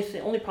like the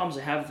only problems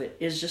I have with it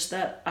is just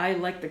that I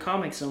like the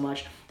comic so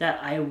much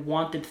that I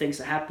wanted things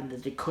to happen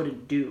that they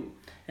couldn't do,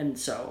 and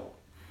so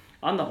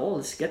on the whole,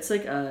 this gets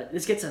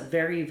a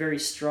very, very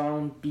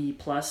strong B+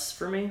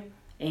 for me,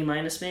 A-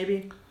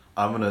 maybe.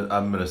 I'm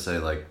gonna say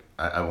like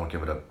I won't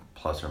give it a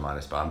plus or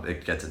minus, but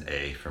it gets an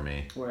A for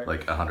me. Word.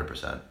 Like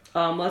 100%.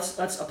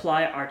 Let's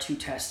apply our two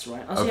tests,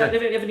 right? So Okay.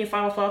 you have any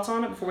final thoughts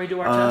on it before we do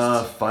our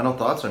tests? Final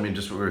thoughts. I mean,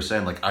 just what we were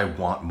saying. Like I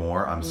want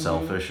more. I'm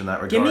selfish in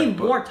that regard. Give me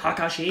but- more,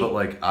 Takashi. But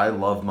like I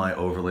love my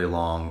overly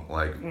long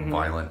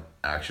violent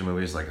action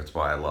movies. Like that's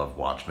why I love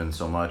Watchmen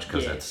so much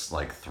because Yeah. it's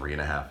like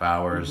 3.5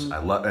 hours. I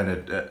love and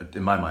it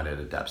in my mind it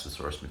adapts the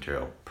source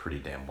material pretty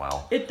damn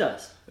well. It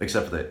does.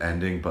 Except for the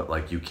ending, but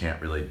like you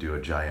can't really do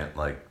a giant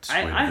like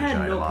squid with I a had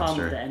giant no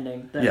monster. problem with the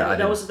ending. Yeah, I that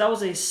didn't.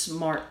 was a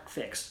smart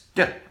fix.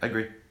 Yeah, I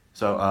agree.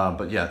 So,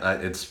 but yeah,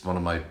 it's one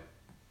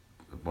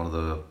of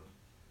the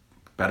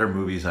better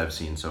movies I've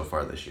seen so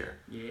far this year.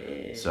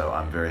 Yeah. So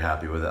I'm very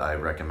happy with it. I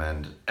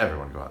recommend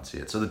everyone go out and see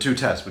it. So the two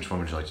tests, which one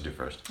would you like to do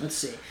first? Let's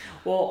see.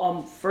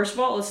 Well, first of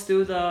all, let's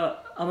do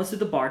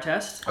the bar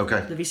test.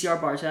 Okay. The VCR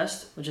bar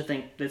test, which I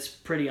think that's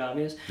pretty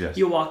obvious. Yes.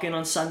 You walk in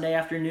on Sunday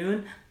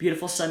afternoon,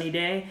 beautiful sunny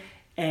day,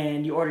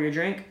 and you order your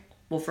drink.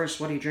 Well, first,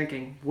 what are you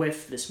drinking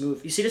with this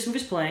movie? You see this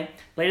movie's playing.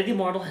 Blade of the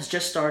Immortal has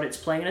just started. It's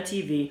playing on a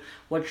TV.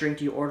 What drink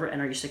do you order,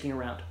 and are you sticking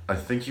around? I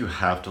think you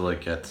have to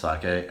like get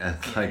sake and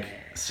like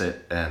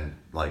sit and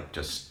like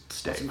just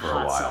stay Some for a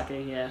hot while.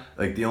 sake, yeah.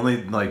 Like the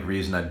only like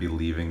reason I'd be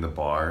leaving the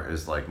bar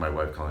is like my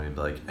wife calling me and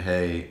be like,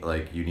 "Hey,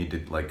 like you need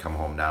to like come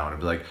home now," and I'd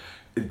be like,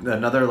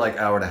 "Another like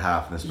hour and a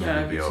half, and this movie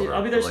Yeah, will be see, over."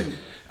 I'll be there But, like soon.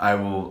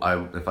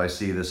 I if I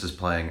see this is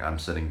playing, I'm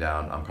sitting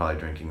down. I'm probably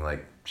drinking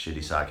like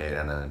shitty sake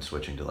and then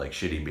switching to like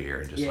shitty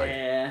beer and just like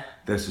Yeah.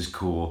 this is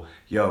cool.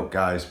 Yo,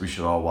 guys, we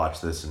should all watch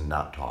this and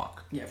not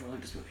talk. Yeah, everyone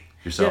like this movie.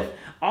 Yourself? Yeah,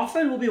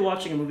 often we'll be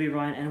watching a movie,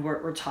 Ryan, and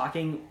we're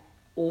talking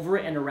over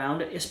it and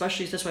around it,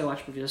 especially this way I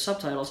watch movies with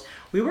subtitles.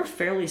 We were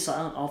fairly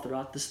silent all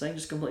throughout this thing,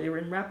 just completely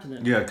enwrapped in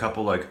it. Yeah, a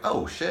couple like,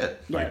 oh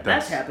shit. Yeah, Like,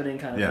 that's happening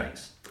kind of yeah.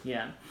 things.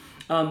 Yeah.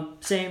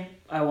 Same.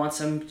 I want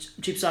some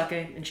cheap sake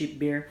and cheap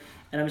beer,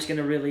 and I'm just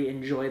gonna really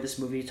enjoy this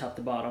movie top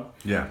to bottom.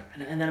 Yeah.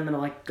 And then I'm gonna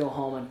like go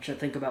home and try to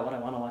think about what I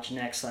want to watch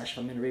next. / if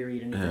I'm gonna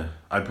reread anything. Yeah.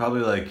 I'd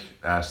probably like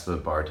ask the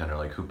bartender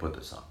like, who put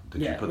this on?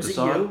 Did Yeah, you put was this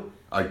it on? you?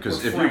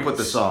 Because We're if you put friends.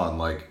 this on,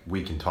 like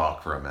we can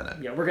talk for a minute.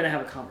 Yeah, we're gonna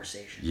have a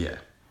conversation. Yeah.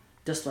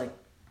 Just like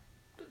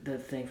the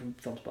thing from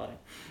Film Spotting.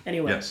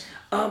 Anyway. Yes.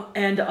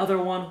 And the other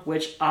one,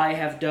 which I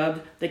have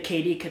dubbed the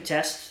Katie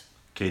Test.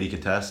 Katie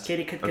could test.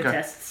 Katie Okay.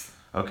 tests.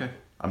 Okay.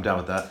 I'm down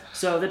with that.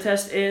 So the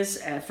test is,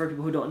 for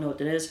people who don't know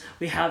what it is,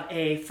 we have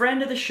a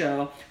friend of the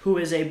show who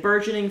is a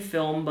burgeoning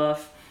film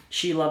buff.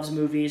 She loves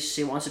movies.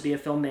 She wants to be a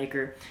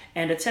filmmaker.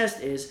 And the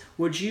test is,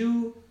 would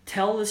you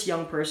tell this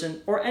young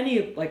person, or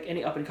any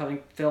up and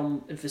coming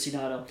film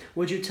aficionado,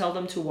 would you tell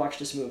them to watch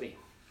this movie?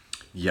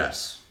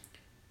 Yes.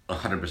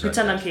 100%.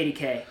 Pretend I'm yes. Katie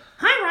K.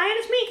 Hi Ryan,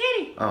 it's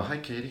me, Katie. Oh, hi,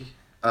 Katie.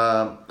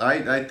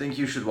 I think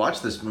you should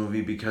watch this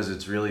movie because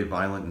it's really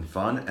violent and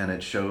fun, and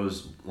it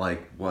shows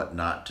like what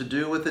not to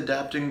do with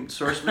adapting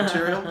source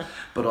material,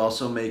 but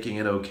also making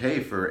it okay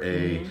for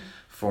a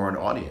foreign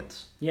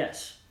audience.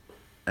 Yes.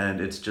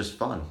 And it's just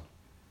fun,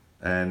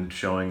 and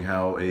showing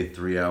how a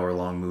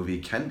 3-hour-long movie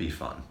can be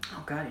fun.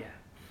 Oh god, yeah.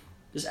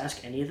 Just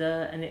ask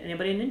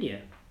anybody in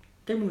India.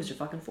 Their movies are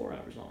fucking 4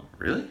 hours long.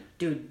 Really?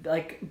 Dude,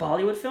 like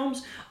Bollywood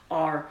films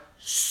are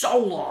so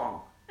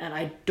long, and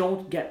I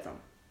don't get them.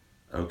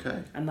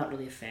 Okay. I'm not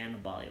really a fan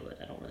of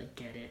Bollywood. I don't really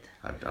get it.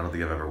 I don't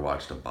think I've ever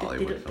watched a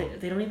Bollywood film.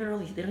 They don't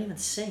even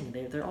sing.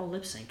 They're all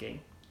lip syncing,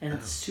 and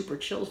it's super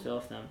chill feel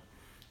with them.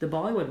 The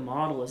Bollywood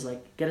model is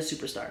like, get a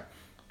superstar.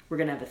 We're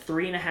gonna have a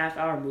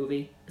 3.5-hour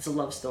movie. It's a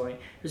love story.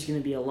 There's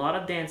gonna be a lot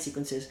of dance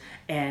sequences,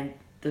 and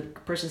the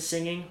person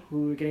singing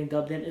who we're getting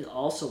dubbed in is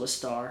also a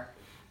star,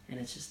 and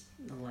it's just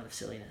a lot of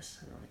silliness.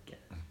 I don't really get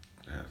it.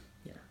 Yeah.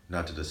 Yeah.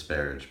 Not to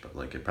disparage, but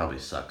like it probably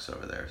sucks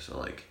over there. So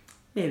like,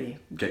 Maybe.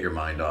 get your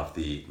mind off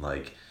the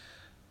like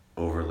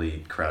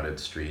overly crowded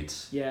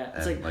streets. Yeah.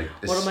 It's and, like,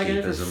 what am I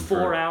gonna do for escapism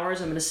 4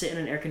 hours? I'm gonna sit in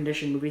an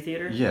air-conditioned movie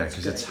theater? Yeah, That's a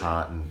because good it's idea.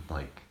 hot and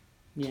like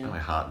it's Yeah. probably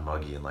hot and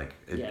muggy and like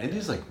Yeah.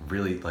 India's like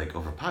really like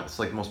overpopulated. It's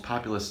like the most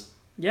populous.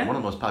 Yeah. One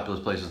of the most populous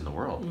places in the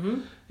world.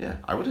 Mm-hmm. Yeah,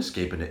 I would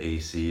escape into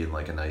AC and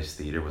like a nice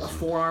theater with A some.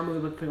 4-hour movie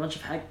with a bunch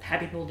of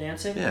happy people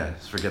dancing? Yeah,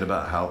 just forget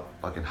about how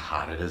fucking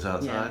hot it is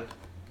outside.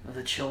 of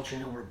the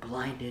children who were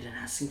blinded and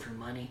asking for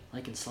money,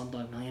 like in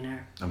Slumdog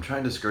Millionaire. I'm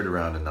trying to skirt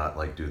around and not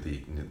like do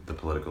the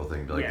political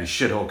thing, be like Yes.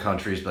 these shithole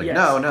countries. Be like, Yes.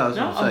 no, that's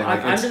No, what I'm saying. I'm-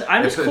 Like, I'm it's, just-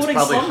 I'm just it's quoting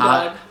probably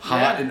Slumdog.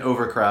 hot Yeah. and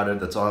overcrowded.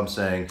 That's all I'm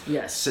saying.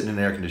 Yes. Sit in an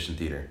air conditioned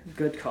theater.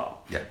 Good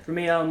call. Yeah. For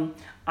me,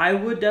 I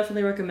would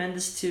definitely recommend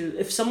this to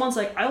if someone's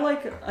like, I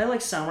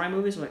like samurai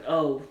movies. I'm like,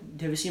 oh,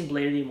 have you seen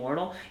Blade of the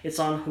Immortal? It's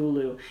on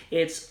Hulu.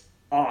 It's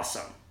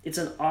awesome. It's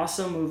an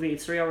awesome movie.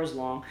 It's 3 hours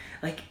long.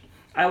 Like,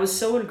 I was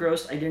so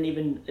engrossed, I didn't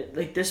even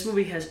like. This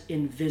movie has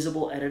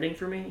invisible editing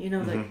for me. You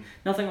know, like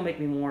nothing will make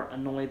me more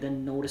annoyed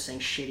than noticing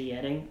shitty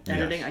editing.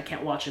 Yes. I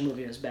can't watch a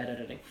movie that's bad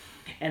editing,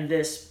 and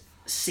this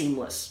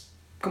seamless,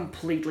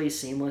 completely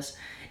seamless.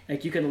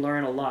 Like, you can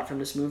learn a lot from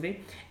this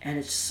movie, and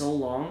it's so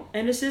long,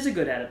 and this is a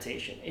good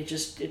adaptation.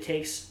 It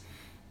takes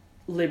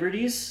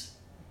liberties,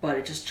 but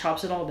it just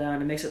chops it all down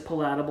and makes it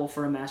palatable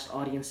for a mass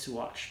audience to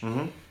watch.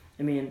 Mm-hmm.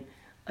 I mean,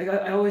 like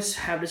I always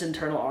have this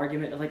internal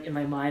argument, like in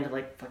my mind, of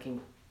like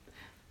fucking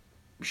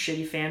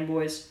shitty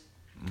fanboys.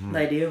 The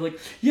idea of like,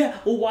 yeah,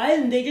 well, why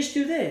didn't they just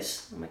do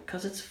this? I'm like,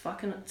 cause it's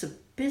a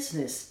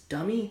business,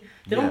 dummy.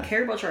 They don't Yeah.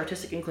 care about your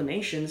artistic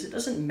inclinations. It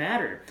doesn't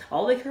matter.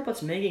 All they care about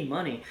is making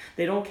money.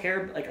 They don't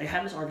care. Like, I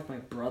have this argument with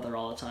my brother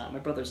all the time. My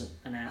brother's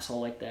an asshole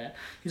like that.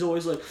 He's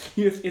always like,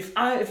 if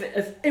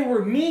it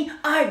were me,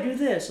 I'd do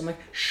this. I'm like,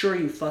 sure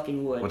you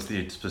fucking would. What's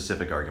the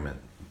specific argument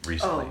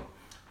recently? Oh,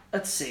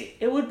 let's see.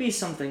 It would be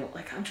something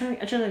like I'm trying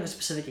to think of a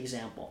specific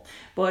example,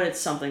 but it's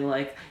something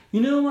like,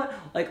 you know what?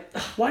 Like,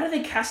 why did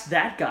they cast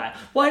that guy?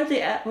 Why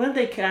did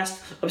they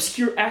cast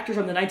obscure actor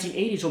from the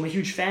 1980s who I'm a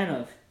huge fan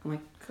of? I'm like,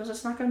 because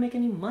it's not gonna make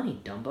any money,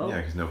 Dumbo. Yeah,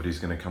 because nobody's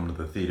gonna come to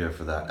the theater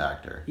for that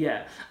actor.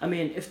 Yeah, I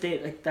mean, if they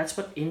like, that's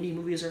what indie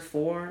movies are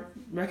for.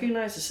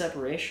 Recognize the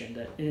separation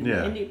that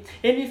Yeah.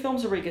 indie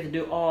films are where you get to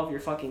do all of your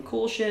fucking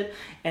cool shit,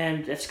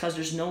 and it's because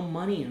there's no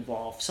money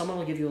involved. Someone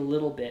will give you a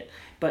little bit,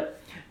 but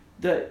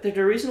the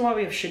reason why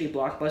we have shitty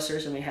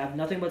blockbusters and we have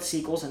nothing but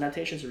sequels,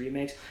 adaptations, or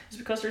remakes is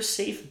because they're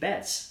safe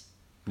bets.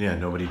 Yeah,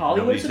 nobody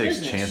Hollywood's a takes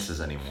business.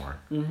 chances anymore.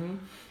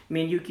 I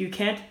mean, you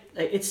can't.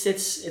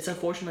 It's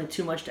unfortunately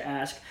too much to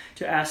ask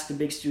the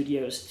big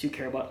studios to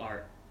care about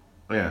art.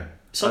 Yeah.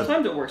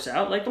 Sometimes it works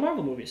out, like the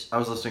Marvel movies. I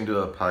was listening to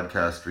a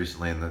podcast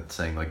recently and that's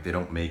saying like they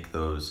don't make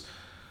those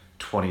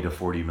 $20 to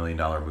 $40 million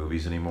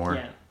movies anymore.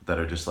 Yeah. That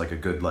are just like a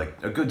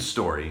good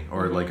story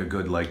or like a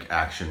good like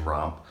action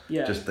romp.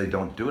 Yeah. Just they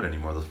don't do it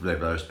anymore. They'd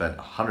rather spend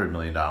 $100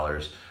 million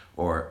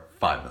or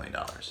 $5 million.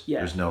 Yeah.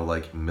 There's no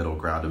like middle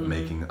ground of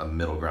making a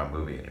middle ground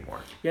movie anymore.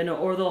 Yeah, no,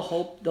 or they'll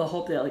hope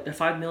that like the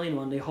 5 million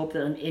one, they hope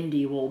that an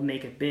indie will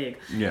make it big.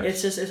 Yeah.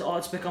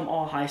 It's become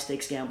all high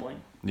stakes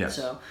gambling. Yes.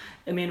 So,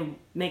 I mean,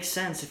 makes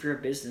sense if you're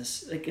a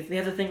business. Like, if they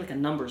have to think like a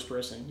numbers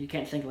person, you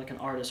can't think like an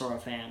artist or a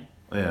fan.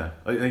 Yeah,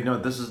 you know,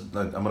 this is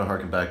I'm gonna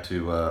harken back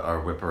to our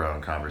whip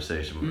around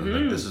conversation.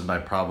 Like, this is my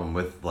problem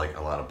with like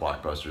a lot of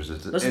blockbusters.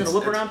 Listen to the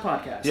Whip Around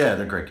podcast. Yeah,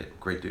 they're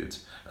great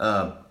dudes.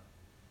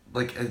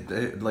 Like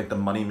the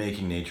money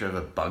making nature of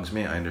it bugs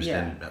me. I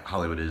understand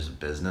Hollywood is a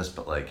business,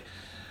 but like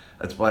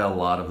that's why a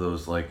lot of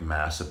those like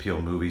mass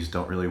appeal movies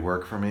don't really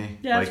work for me.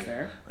 Yeah, like, that's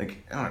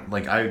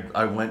fair.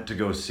 I went to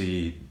go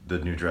see the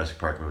new Jurassic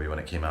Park movie when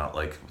it came out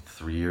like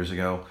 3 years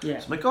ago. Yeah.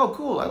 So I'm like, oh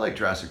cool, I like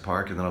Jurassic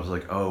Park, and then I was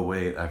like, oh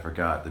wait, I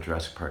forgot the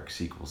Jurassic Park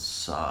sequels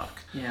suck.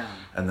 Yeah.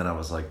 And then I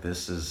was like,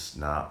 this is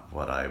not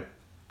what I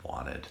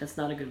wanted. That's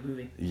not a good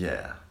movie.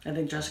 Yeah. I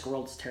think Jurassic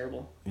World is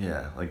terrible.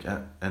 Yeah, like,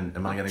 and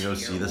am I gonna go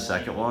see the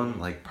second one?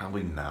 Like,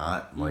 probably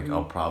not. Like,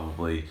 I'll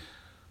probably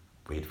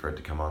wait for it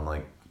to come on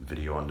like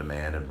video on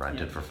demand and rent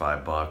it for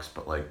 $5.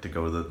 But like to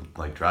go to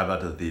the drive out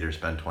to the theater,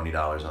 spend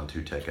 $20 on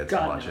 2 tickets God,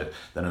 and watch no. it,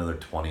 then another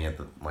 20 at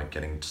the like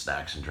getting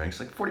snacks and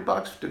drinks, like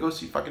 $40 to go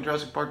see fucking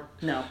Jurassic Park.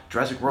 No.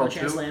 Jurassic World No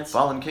chance, 2, Lance.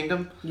 Fallen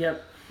Kingdom.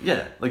 Yep.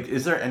 Yeah, like,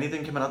 is there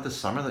anything coming out this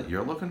summer that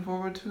you're looking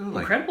forward to?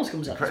 Like, Incredibles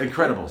comes out. this week.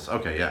 Incredibles.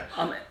 Okay, yeah.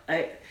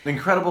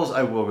 Incredibles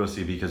I will go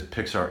see because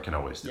Pixar can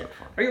always do it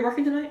for me. Are you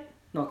working tonight?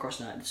 No, of course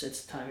not.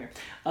 It's time here.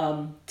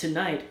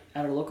 Tonight,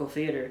 at our local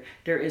theater,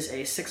 there is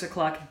a 6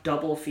 o'clock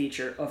double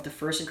feature of the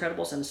first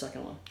Incredibles and the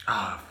second one.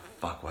 Ah,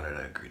 fuck, why did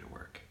I agree to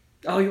work?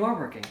 Oh, you are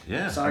working?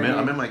 Yeah, Sorry.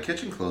 I'm in my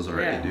kitchen clothes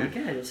already, dude.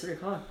 Yeah, it's 3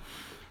 o'clock.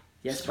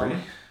 Yes, It's 3?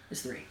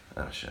 It's 3.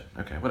 Oh, shit.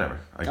 Okay, whatever.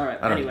 All right, I don't have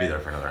to anyway. be there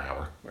for another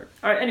hour.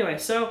 All right. Anyway,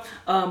 so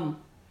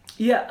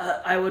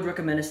I would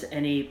recommend this to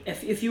any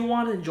if you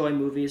want to enjoy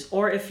movies,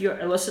 or if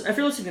you're listening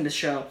to this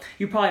show,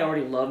 you probably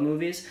already love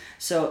movies.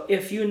 So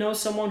if you know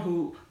someone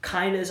who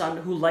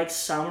who likes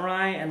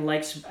samurai and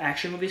likes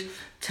action movies,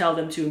 tell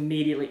them to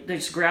immediately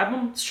just grab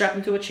them, strap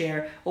them to a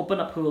chair, open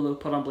up Hulu,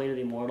 put on Blade of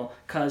the Immortal,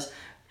 because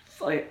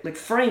like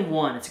frame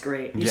one, it's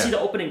great. You Yeah. see the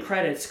opening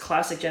credits,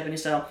 classic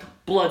Japanese style,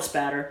 blood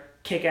spatter,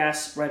 kick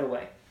ass right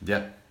away.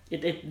 Yep.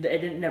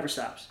 It never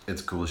stops.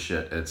 It's cool as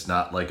shit. It's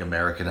not like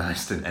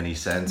Americanized in any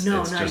sense.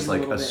 No, it's not just even a like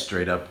little a bit.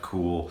 straight up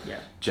cool Yeah.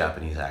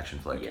 Japanese action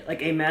flick. Yeah,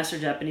 like a master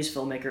Japanese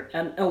filmmaker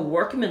and a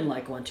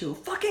workman-like one too.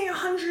 Fucking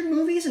 100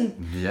 movies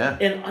in Yeah.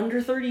 in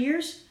under 30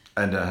 years.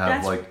 And to have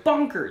That's like,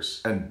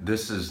 bonkers. and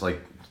this is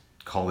like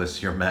call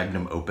this your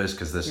magnum opus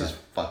because this is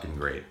fucking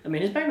great. I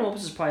mean, his magnum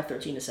opus is probably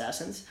 13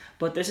 Assassins,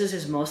 but this is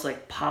his most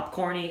like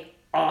popcorny,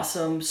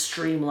 awesome,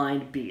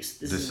 streamlined beast.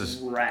 This is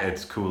rad.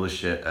 It's cool as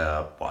shit.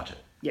 Watch it.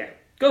 Yeah,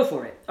 go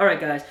for it. All right,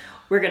 guys,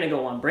 we're gonna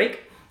go on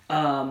break.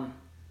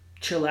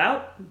 Chill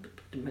out.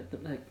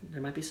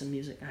 There might be some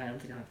music. I don't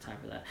think I have time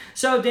for that.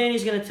 So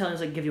Danny's gonna tell us,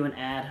 like, give you an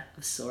ad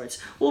of sorts.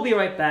 We'll be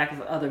right back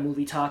with other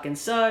movie talk and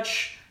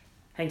such.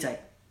 Hang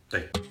tight.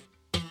 Hey.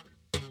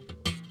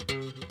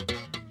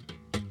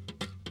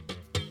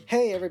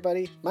 Hey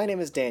everybody, my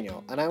name is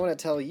Daniel, and I want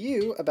to tell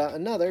you about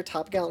another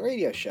Top Gallant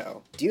radio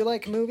show. Do you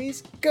like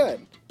movies?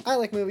 Good. I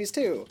like movies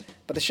too,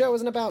 but the show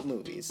isn't about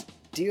movies.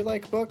 Do you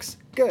like books?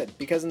 Good,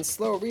 because in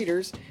Slow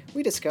Readers,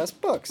 we discuss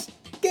books.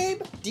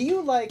 Gabe, do you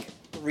like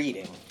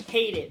reading?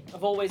 Hate it.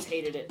 I've always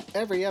hated it.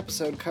 Every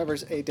episode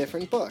covers a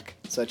different book,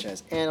 such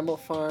as Animal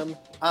Farm.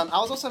 I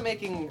was also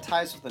making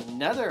ties with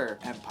another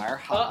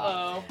empire.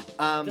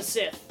 The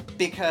Sith.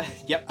 Because,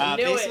 the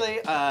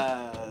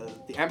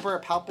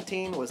Emperor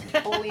Palpatine was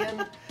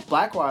Napoleon.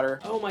 Blackwater.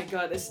 Oh my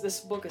god, this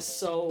book is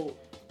so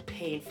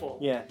painful.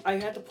 Yeah. I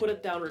had to put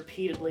it down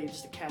repeatedly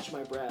just to catch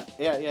my breath.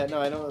 Yeah,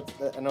 no, I know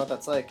what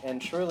that's like.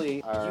 And surely,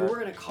 You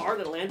were in a car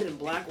that landed in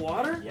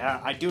Blackwater? Yeah,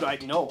 I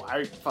know.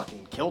 I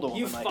fucking killed a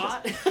woman. You like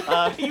fought? this.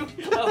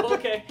 Oh,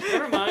 okay.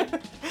 Never mind.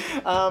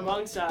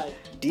 Wrong side.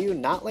 Do you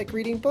not like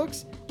reading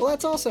books? Well,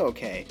 that's also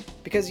okay,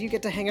 because you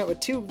get to hang out with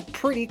two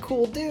pretty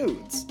cool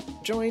dudes.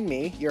 Join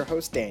me, your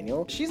host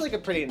Daniel. She's like a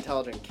pretty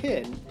intelligent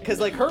kid, because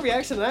like her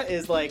reaction to that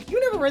is like, you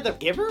never read The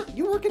Giver?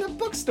 You work in a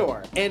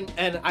bookstore. And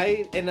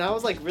I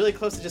was like really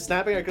close to just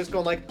snapping her, just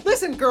going like,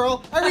 listen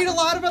girl, I read a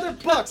lot of other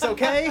books,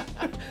 okay?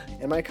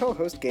 And my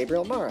co-host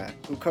Gabriel Mara,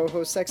 who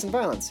co-hosts Sex and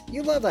Violence.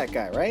 You love that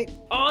guy, right?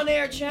 On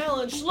air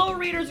challenge, Slow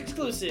Readers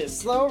exclusive.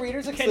 Slow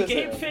Readers exclusive.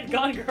 Can Gabe fit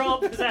Gone Girl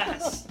up his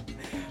ass?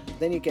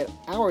 Then you get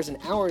hours and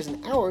hours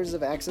and hours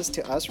of access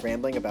to us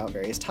rambling about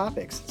various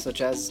topics, such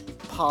as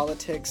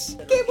politics.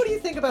 Gabe, what do you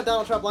think about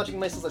Donald Trump launching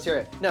missiles? Let's hear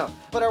it. No.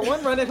 But our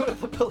one run-in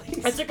with the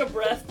police... I took a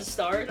breath to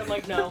start. I'm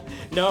like, no.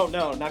 No,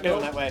 not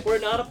going that way. We're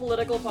not a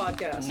political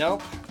podcast.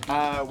 Nope.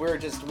 We're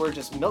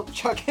just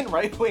milk-chugging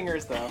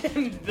right-wingers, though.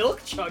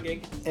 Milk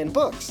chugging. And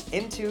books.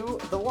 Into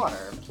the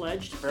Water.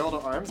 Pledged. Barrel to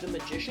Arms. The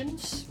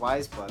Magicians.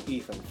 Wise Blood.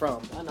 Ethan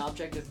from An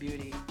Object of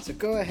Beauty. So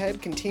go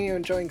ahead, continue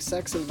enjoying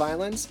Sex and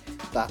Violence,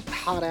 the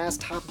hot-ass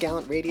Top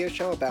Gallant radio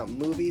show about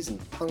movies and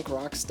punk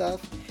rock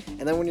stuff.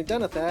 And then when you're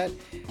done with that,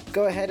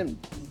 go ahead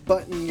and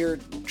button your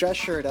dress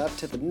shirt up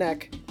to the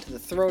neck, to the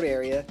throat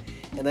area,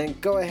 and then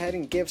go ahead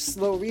and give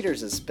Slow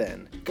Readers a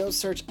spin. Go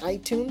search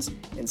iTunes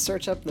and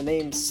search up the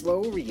name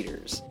Slow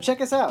Readers. Check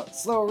us out,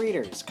 Slow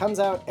Readers comes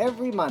out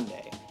every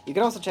Monday. You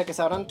can also check us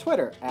out on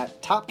Twitter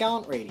at Top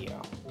Gallant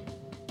Radio.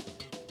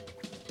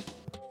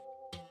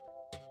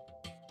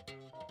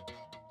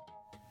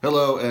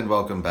 Hello and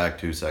welcome back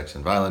to Sex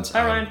and Violence.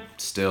 Hi, Ryan.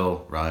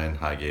 Still Ryan.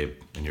 Hi, Gabe.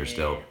 And you're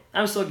still...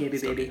 I'm still Gaby,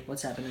 baby.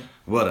 What's happening?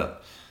 What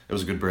up? It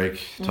was a good break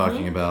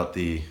talking about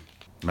the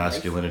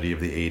masculinity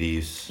of the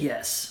 80s.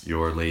 Yes.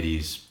 Your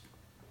ladies'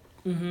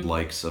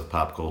 likes of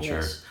pop culture.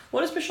 Yes.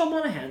 What is Michelle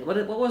Monaghan?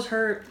 What was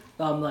her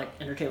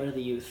entertainment of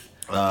the youth?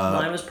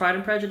 Mine was Pride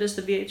and Prejudice,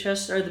 the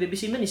VHS or the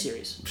BBC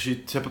miniseries. She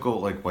typical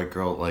like white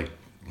girl like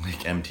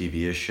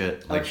MTV-ish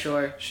shit. Like,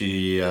 sure.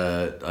 She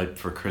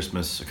for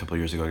Christmas a couple of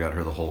years ago I got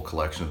her the whole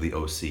collection of the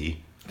OC.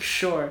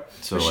 Sure.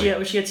 So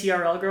was she a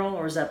TRL girl,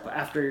 or was that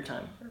after your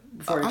time?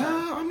 Before your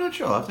time? I'm not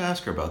sure. I'll have to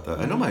ask her about that.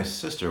 I know my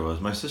sister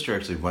was. My sister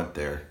actually went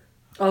there.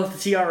 Oh, the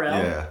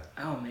TRL? Yeah.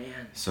 Oh,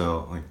 man.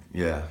 So,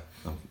 yeah.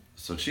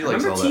 So she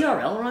likes all that.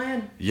 Remember TRL,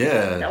 Ryan?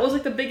 Yeah. That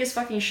was the biggest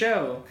fucking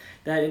show.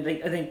 That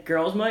I think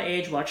girls my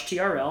age watched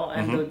TRL,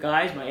 and the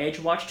guys my age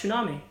watched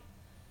Toonami.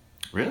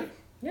 Really?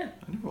 Yeah.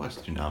 I never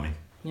watched Toonami.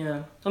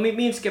 Yeah. I mean,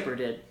 me and Skipper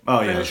did.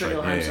 Oh, yeah, that's right.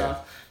 Yeah.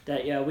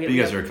 That, yeah, but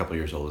you guys are a couple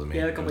years older than me.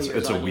 Yeah, a couple years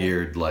It's a on,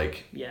 weird,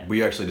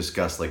 we actually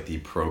discussed, the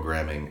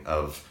programming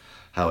of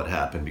how it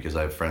happened, because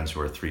I have friends who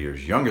are 3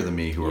 years younger than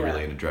me who are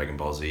really into Dragon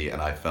Ball Z,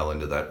 and I fell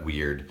into that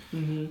weird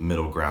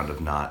middle ground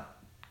of not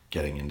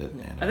getting into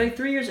anime. I think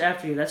 3 years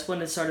after you, that's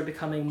when it started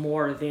becoming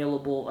more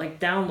available,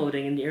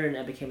 downloading and the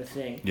internet became a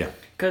thing. Yeah.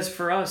 Because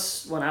for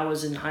us, when I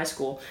was in high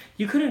school,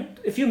 you couldn't,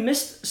 if you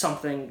missed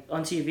something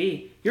on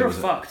TV, you're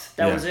fucked.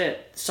 That was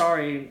it.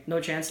 Sorry, no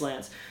chance,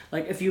 Lance.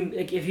 If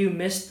you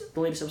missed the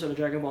latest episode of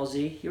Dragon Ball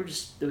Z, it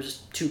was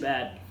just too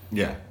bad.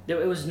 Yeah.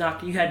 It was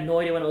not, you had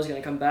no idea when it was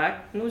going to come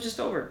back, and it was just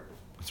over.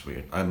 That's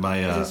weird.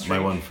 My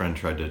one friend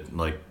tried to,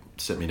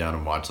 sit me down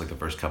and watch the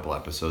first couple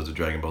episodes of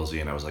Dragon Ball Z,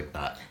 and I was like,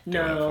 not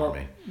doing it for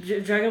me.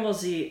 Dragon Ball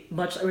Z,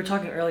 we were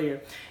talking earlier,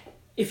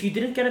 if you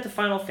didn't get into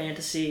Final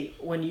Fantasy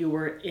when you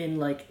were in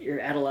your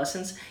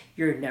adolescence,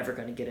 you're never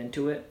going to get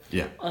into it.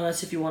 Yeah.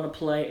 Unless if you want to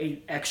play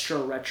an extra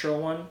retro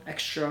one,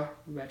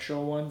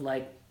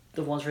 like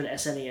the ones for the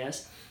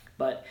SNES.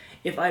 But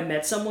if I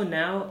met someone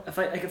now,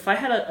 if I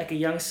had a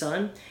young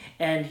son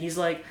and he's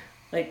like,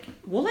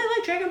 will I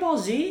like Dragon Ball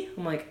Z?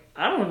 I'm like,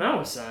 I don't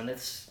know, son.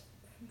 It's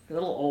a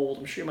little old.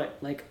 I'm sure you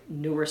might like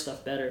newer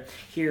stuff better.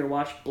 Here,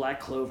 watch Black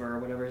Clover or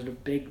whatever the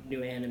big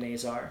new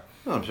animes are.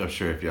 Well, I'm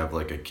sure if you have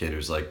a kid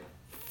who's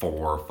 4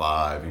 or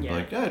 5, and you're Yeah.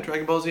 like, yeah,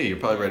 Dragon Ball Z. You're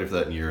probably ready for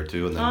that in a year or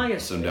two, and Oh, I then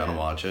guess sit so, down yeah. and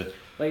watch it.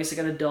 Like it's like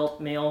an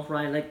adult male,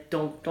 Ryan. Like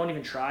don't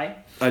even try.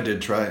 I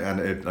did try,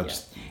 and I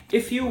just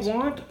If you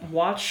want,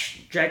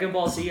 watch Dragon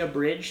Ball Z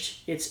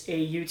Abridged. It's a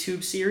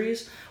YouTube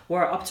series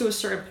where up to a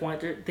certain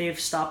point they've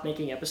stopped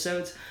making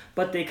episodes,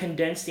 but they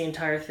condense the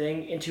entire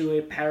thing into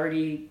a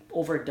parody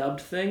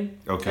overdubbed thing.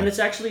 Okay. And it's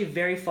actually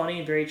very funny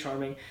and very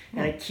charming,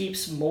 and it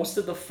keeps most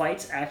of the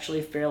fights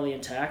actually fairly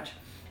intact.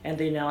 And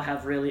they now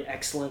have really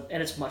excellent,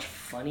 and it's much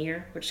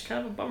funnier, which is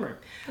kind of a bummer.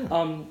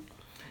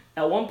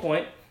 At one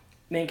point,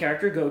 main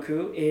character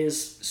Goku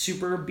is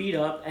super beat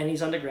up, and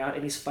he's underground,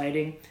 and he's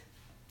fighting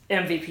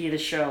MVP of the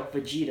show,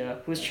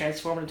 Vegeta, who's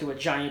transformed into a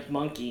giant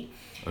monkey.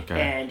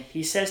 Okay. And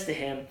he says to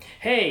him,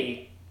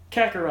 "Hey,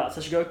 Kakarot,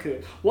 slash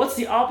Goku, what's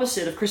the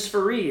opposite of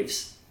Christopher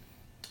Reeves?"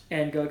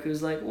 And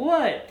Goku's like,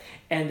 "What?"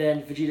 And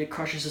then Vegeta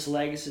crushes his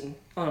legs and...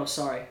 Oh, no,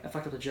 sorry. I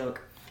fucked up the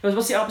joke. It was,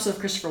 what's the opposite of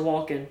Christopher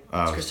Walken?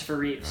 It's Christopher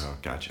Reeves. Oh,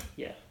 gotcha.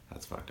 Yeah.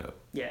 That's fucked up.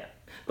 Yeah.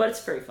 But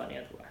it's very funny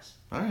otherwise.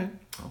 All right.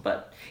 Well,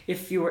 But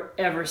if you were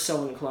ever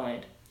so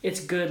inclined, it's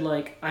good,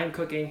 like, I'm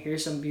cooking,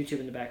 here's some YouTube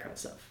in the background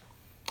stuff.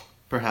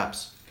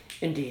 perhaps.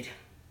 Indeed.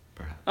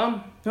 Perhaps.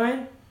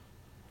 Ryan,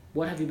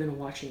 what have you been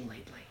watching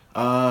lately?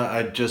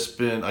 I just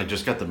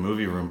got the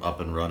movie room up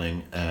and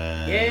running,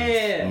 and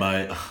Yeah.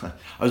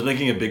 I was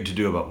making a big to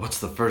do about what's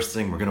the first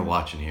thing we're gonna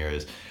watch in here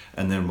is,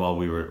 and then while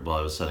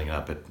I was setting it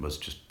up, it was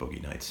just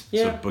Boogie Nights.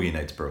 Yeah. So Boogie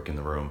Nights broke in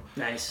the room.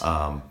 Nice.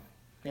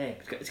 Hey,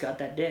 it's got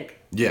that dick.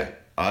 Yeah,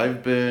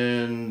 I've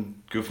been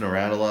goofing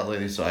around a lot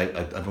lately, so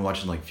I've been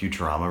watching like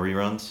Futurama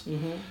reruns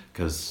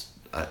because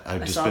I've I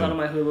just saw been. that on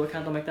my Hulu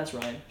account. I'm like, that's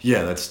Ryan.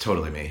 Yeah, that's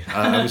totally me.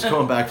 I was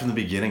going back from the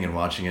beginning and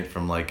watching it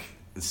from like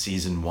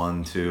season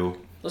 1, 2.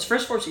 Those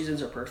first 4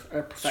 seasons are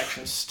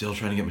perfection. Still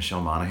trying to get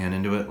Michelle Monaghan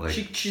into it. Like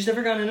She's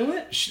never gone into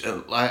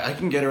it? I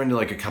can get her into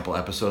like a couple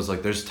episodes.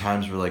 Like there's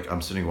times where like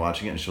I'm sitting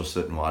watching it and she'll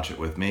sit and watch it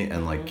with me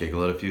and like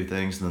giggle at a few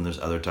things. And then there's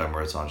other time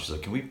where it's on. She's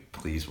like, "Can we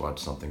please watch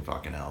something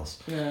fucking else?"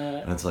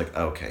 And it's like,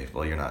 okay,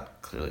 well you're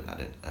clearly not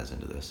as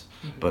into this.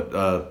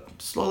 But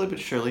slowly but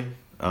surely.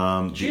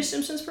 Is she a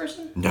Simpsons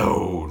person?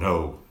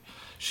 No.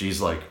 She's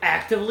like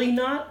Actively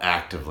not?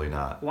 actively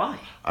not. Why?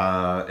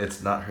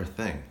 It's not her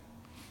thing.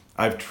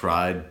 I've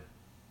tried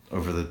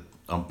over the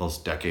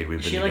almost decade we've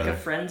Is been she together. like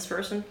a Friends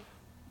person?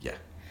 Yeah.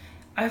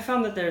 I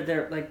found that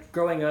they're like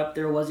growing up,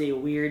 there was a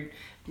weird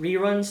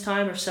reruns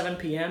time of 7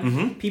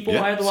 p.m. People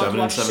Yeah, either wanted to 7 and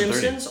watch 7:30.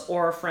 Simpsons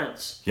or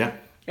Friends. Yeah.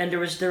 And there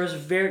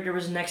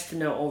was next to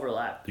no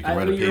overlap. You can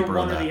write a Either paper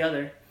one on or the that.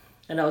 other.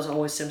 And I was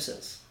always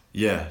Simpsons.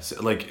 Yeah, so,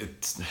 like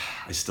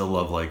I still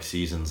love like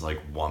seasons like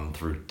 1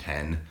 through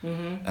 10,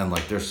 and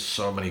like there's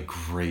so many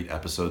great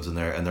episodes in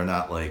there, and they're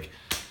not like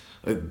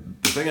the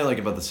thing I like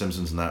about The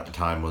Simpsons in that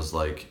time was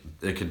like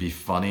it could be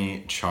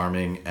funny,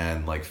 charming,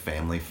 and like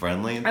family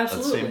friendly at the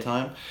Absolutely. same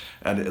time,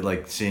 and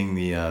like seeing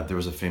the there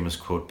was a famous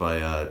quote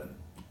by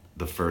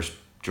the first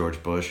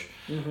George Bush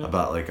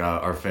about like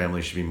our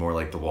family should be more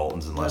like the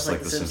Waltons and less like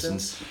the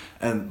Simpsons.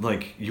 And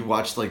like you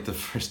watch like the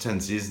first 10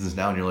 seasons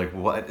now and you're like,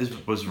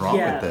 what's wrong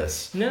with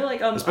this? No, like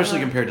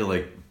Especially compared to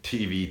like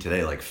TV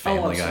today, like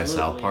Family Guy,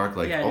 South absolutely. Park.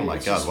 Like, Yeah, oh dude, my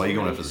it's god, just why are you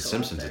going really after the so out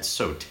Simpsons? there. It's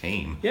so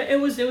tame. Yeah,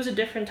 it was a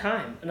different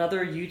time.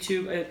 Another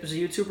it was a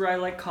YouTuber I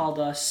like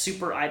called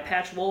Super Eye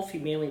Patch Wolf. He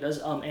mainly does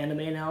anime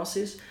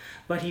analysis,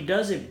 but he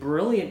does a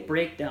brilliant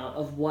breakdown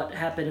of what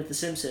happened at The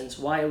Simpsons,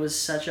 why it was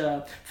such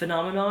a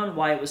phenomenon,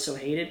 why it was so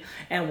hated,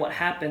 and what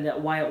happened,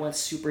 why it went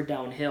super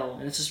downhill.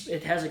 And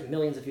it has like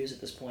millions of views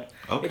at this point.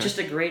 Okay. It's just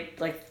a great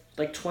like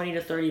 20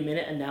 to 30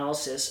 minute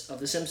analysis of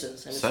The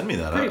Simpsons. And it's Send me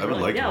that. pretty I would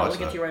brilliant. like to yeah, watch I'll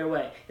link it that. to you right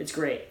away. It's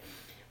great,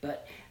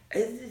 but.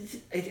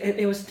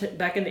 It was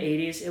back in the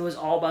 80s. It was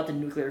all about the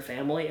nuclear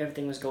family.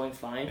 Everything was going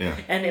fine. Yeah.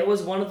 And it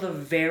was one of the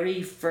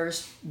very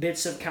first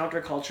bits of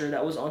counterculture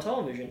that was on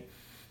television.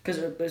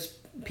 Because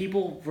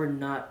people were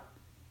not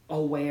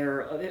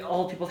aware of it.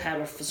 All people had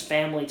was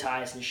family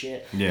ties and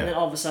shit. Yeah. And then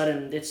all of a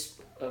sudden, it's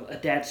a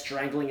dad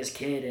strangling his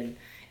kid.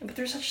 But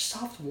they're such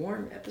soft,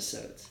 warm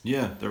episodes.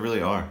 Yeah, there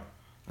really are.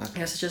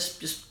 Yes, it's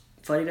just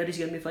fuddy-duddies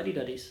gonna be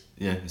fuddy-duddies.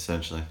 Yeah,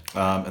 essentially.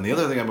 And the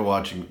other thing I've been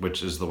watching,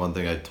 which is the one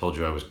thing I told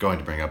you I was going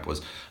to bring up,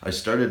 was I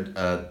started,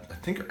 I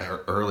think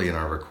early in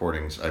our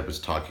recordings, I was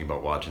talking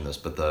about watching this,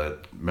 but the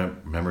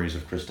Memories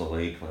of Crystal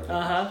Lake, whatever.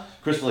 Uh-huh.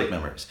 Crystal Lake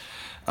Memories.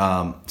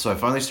 So I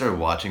finally started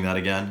watching that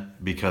again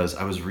because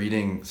I was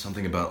reading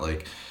something about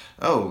like,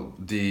 oh,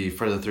 the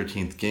Friday the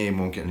 13th game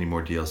won't get any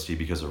more DLC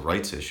because of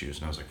rights issues.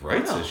 And I was like,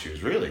 rights Wow.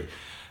 issues? Really?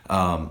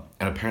 And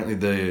apparently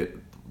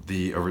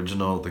the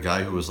original, the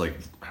guy who was like,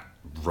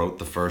 wrote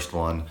the first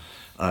one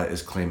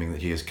is claiming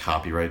that he has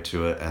copyright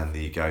to it, and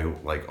the guy who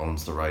like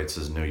owns the rights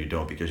says no, you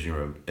don't, because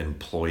you're an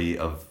employee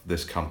of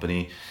this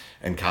company,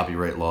 and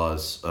copyright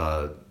laws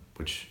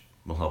which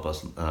will help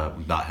us,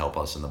 not help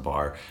us in the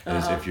bar,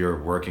 is if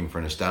you're working for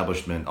an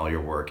establishment, all your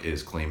work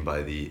is claimed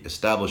by the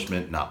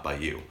establishment, not by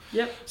you.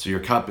 Yep. So your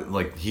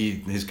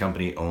his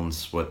company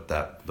owns what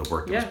the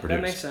work that was produced.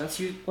 That makes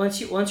sense.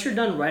 Once you're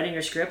done writing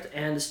your script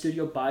and the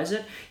studio buys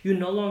it, you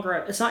no longer,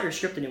 it's not your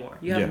script anymore.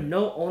 You have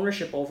no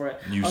ownership over it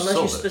unless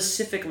you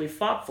specifically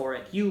fought for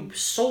it. You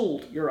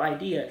sold your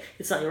idea.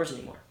 It's not yours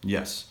anymore.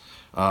 Yes.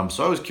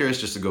 So I was curious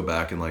just to go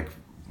back and like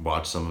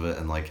watch some of it,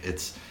 and like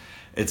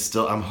it's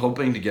still, I'm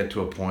hoping to get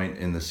to a point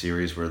in the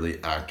series where the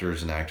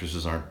actors and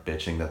actresses aren't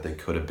bitching that they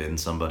could have been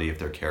somebody if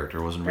their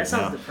character wasn't written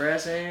out. That sounds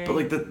depressing. But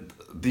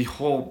like the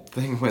whole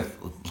thing with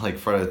like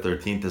Friday the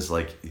 13th is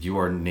like you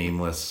are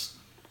nameless,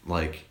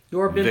 like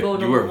you're bimbo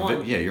number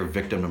 1. You're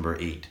victim number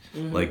 8.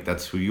 Like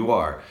that's who you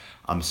are.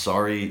 I'm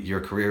sorry your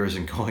career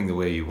isn't going the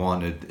way you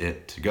wanted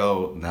it to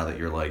go now that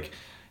you're like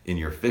in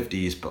your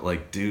 50s, but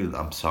like, dude,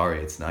 I'm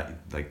sorry, it's not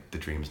like the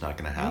dream's not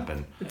gonna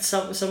happen.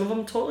 Some of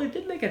them totally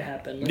did make it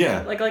happen.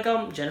 Like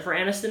Jennifer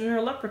Aniston and her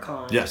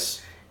Leprechaun.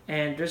 Yes.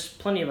 And there's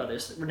plenty of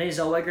others. Renee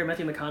Zellweger,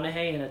 Matthew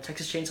McConaughey in a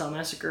Texas Chainsaw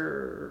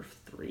Massacre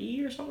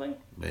 3 or something.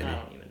 Maybe. I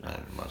don't even know. I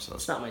haven't watched those.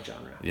 It's not my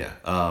genre. Yeah.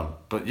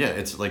 But yeah,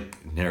 it's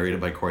like narrated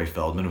by Corey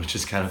Feldman, which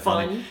is kind of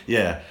funny.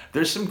 Yeah.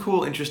 There's some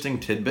cool, interesting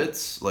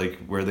tidbits, like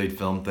where they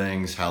film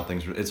things, how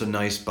things. It's a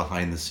nice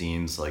behind the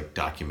scenes like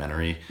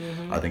documentary.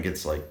 I think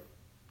it's like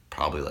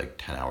probably like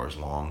 10 hours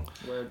long.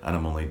 Word. And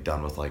I'm only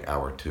done with like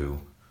hour 2,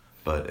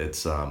 but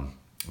it's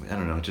I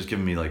don't know, just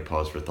giving me like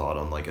pause for thought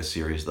on like a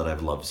series that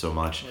I've loved so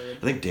much. Word.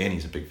 I think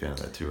Danny's a big fan of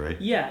that too, right?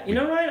 Yeah, you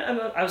know,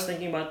 Ryan, I was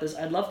thinking about this.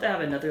 I'd love to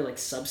have another like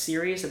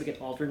sub-series that we could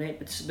alternate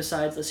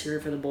besides the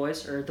series for the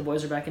boys, or The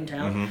Boys Are Back in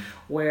Town,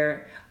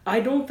 where I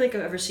don't think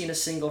I've ever seen a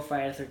single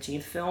Friday the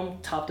 13th film,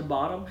 top to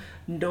bottom,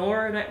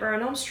 nor Nightmare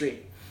on Elm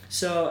Street.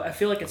 So I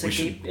feel like it's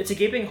a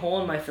gaping hole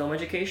in my film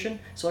education.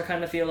 So I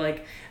kind of feel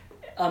like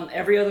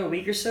every other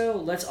week or so,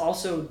 let's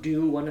also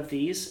do one of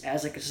these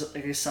as like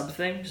a sub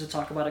thing, just to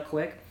talk about it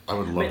quick. I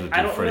would love to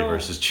do Freddy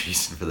versus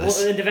Jason for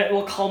this.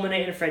 We'll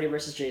culminate in Freddy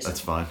versus Jason. That's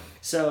fine.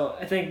 So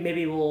I think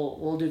maybe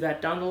we'll do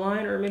that down the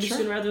line, or maybe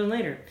sooner rather than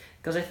later,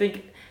 because I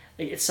think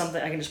it's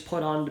something I can just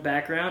put on the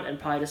background and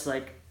probably just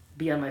like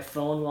be on my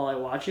phone while I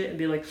watch it and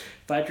be like,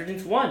 Friday the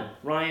 13th 1,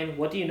 Ryan,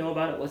 what do you know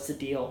about it? What's the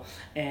deal?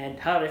 And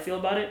how did I feel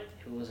about it?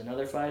 It was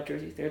another Friday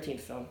the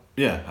 13th film.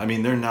 Yeah, I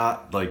mean, they're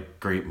not like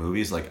great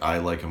movies. Like I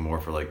like them more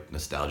for like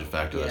nostalgia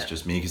factor. Yeah. That's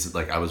just me, because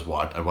like I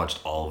watched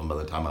all of them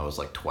by the time I was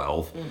like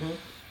 12.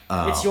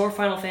 It's your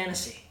Final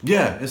Fantasy.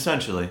 Yeah,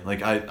 essentially.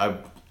 Like I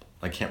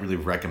can't really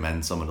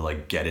recommend someone to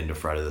like get into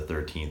Friday the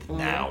 13th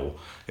now.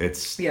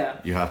 It's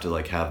you have to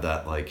like have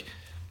that like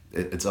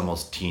it's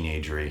almost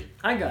teenagery.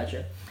 I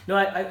gotcha. No,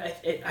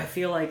 I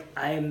feel like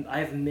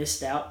I've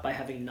missed out by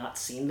having not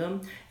seen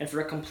them, and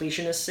for a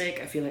completionist's sake,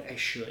 I feel like I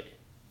should.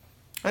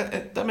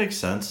 That makes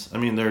sense. I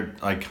mean, they're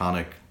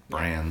iconic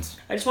brands.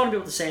 I just want to be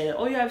able to say that,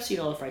 oh yeah, I've seen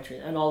all the Friday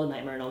and all the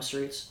Nightmare on Elm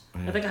Streets.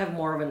 Yeah. I think I have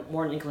more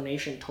an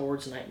inclination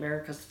towards Nightmare,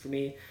 because for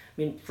me,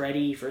 I mean,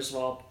 Freddy, first of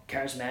all,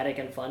 charismatic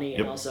and funny,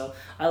 and also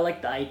I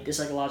like the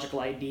psychological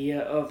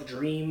idea of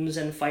dreams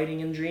and fighting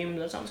in dreams.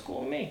 That sounds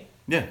cool to me.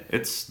 Yeah,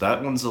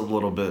 that one's a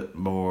little bit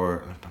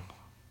more.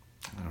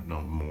 I don't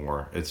know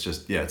more. It's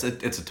just it's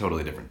a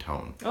totally different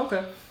tone.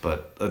 Okay.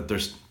 But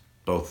there's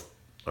both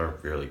are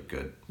really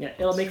good. Yeah,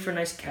 it'll make for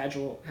nice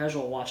casual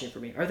watching for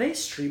me. Are they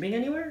streaming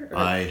anywhere?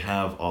 I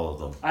have all of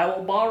them. I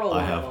will borrow one.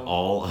 I have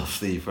all of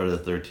the Friday the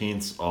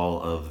 13th,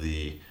 all of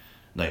the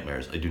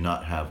Nightmares. I do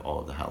not have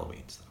all of the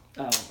Halloweens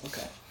though. Oh,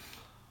 okay.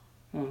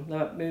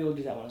 Maybe we'll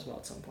do that one as well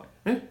at some point.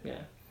 Yeah.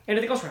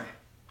 Anything else,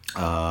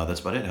 Ryan? That's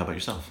about it. How about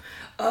yourself?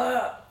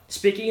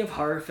 Speaking of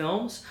horror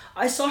films,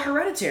 I saw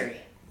Hereditary.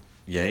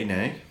 Yay,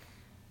 nay?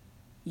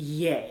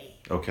 Yay.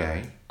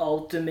 Okay.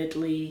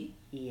 Ultimately,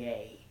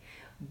 yay.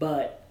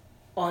 But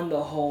on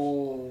the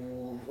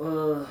whole,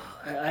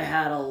 I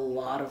had a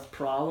lot of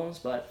problems,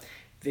 but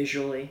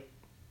visually,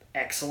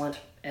 excellent.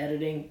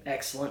 Editing,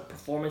 excellent.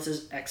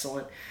 Performances,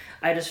 excellent.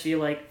 I just feel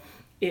like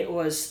it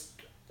was,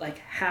 like,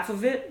 half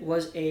of it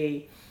was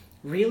a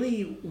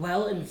really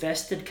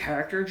well-invested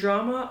character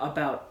drama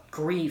about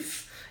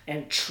grief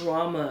and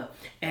trauma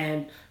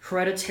and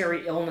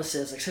hereditary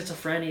illnesses like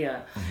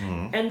schizophrenia.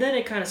 And then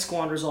it kind of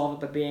squanders all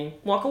of it by being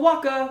waka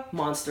waka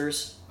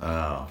monsters.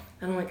 Oh.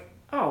 And I'm like,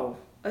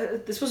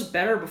 this was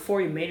better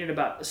before you made it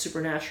about a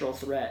supernatural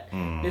threat.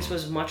 This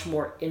was much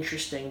more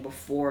interesting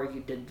before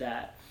you did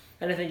that.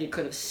 And I think it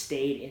could have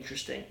stayed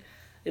interesting.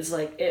 It's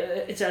like,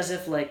 it's as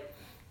if like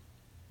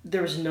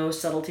there was no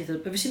subtlety to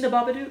it. Have you seen The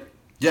Babadook?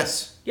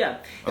 Yes. Yeah.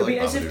 It would be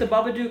as if The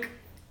Babadook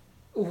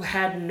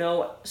had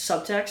no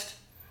subtext.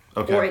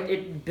 Okay. Or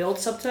it built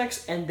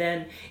subtext, and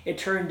then it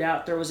turned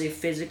out there was a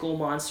physical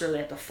monster they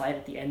had to fight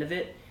at the end of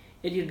it.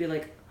 And you'd be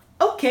like,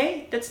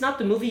 okay, that's not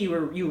the movie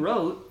you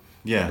wrote.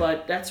 Yeah.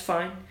 But that's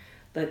fine.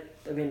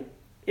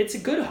 It's a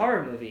good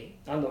horror movie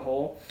on the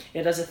whole.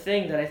 It does a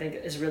thing that I think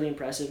is really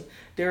impressive.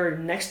 There are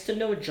next to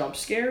no jump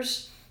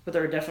scares, but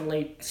there are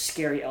definitely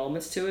scary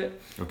elements to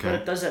it. Okay.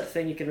 But it does that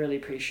thing you can really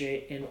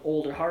appreciate in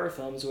older horror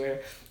films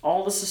where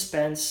all the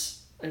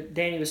suspense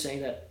Danny was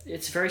saying that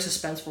it's very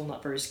suspenseful,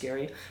 not very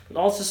scary. But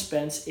all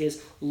suspense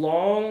is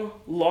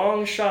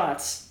long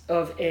shots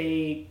of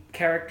a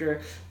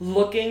character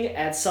looking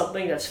at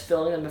something that's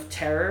filling them with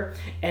terror,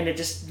 and it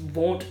just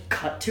won't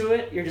cut to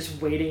it. You're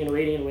just waiting and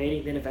waiting and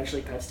waiting, then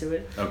eventually cuts to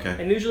it. Okay.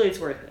 And usually it's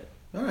worth it.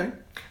 All right.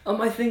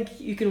 I think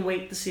you can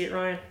wait to see it,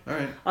 Ryan. All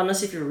right.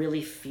 Unless if you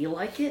really feel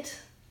like it.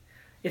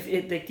 If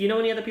it, like, do you know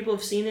any other people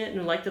who've seen it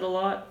and liked it a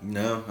lot?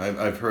 No,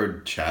 I've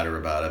heard chatter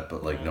about it,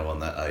 but like no one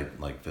that I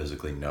like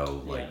physically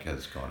know like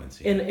has gone and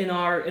seen it. In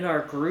our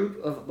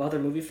group of other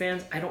movie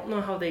fans, I don't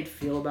know how they'd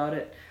feel about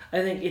it.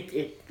 I think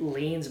it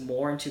leans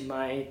more into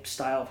my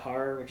style of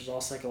horror, which is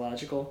all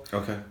psychological.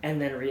 Okay. And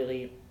then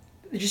really,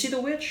 did you see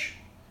The Witch?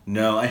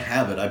 No, I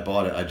have it. I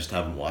bought it. I just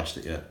haven't watched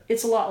it yet.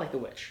 It's a lot like The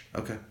Witch.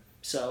 Okay.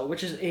 So,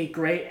 which is a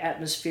great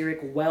atmospheric,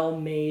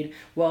 well-made,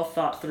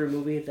 well-thought-through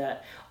movie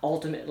that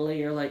ultimately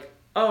you're like,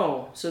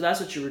 oh, so that's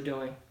what you were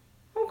doing.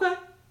 Okay.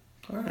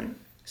 All right.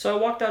 So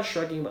I walked out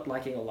shrugging but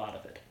liking a lot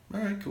of it. All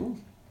right, cool.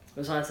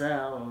 Besides that, I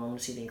don't know, I'm going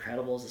to see The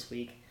Incredibles this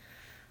week.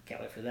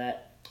 Can't wait for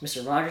that.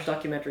 Mr. Rogers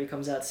documentary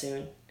comes out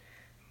soon.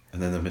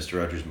 And then the Mr.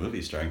 Rogers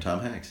movie starring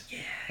Tom Hanks. Yeah.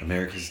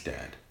 America's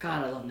Dad.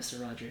 God, I love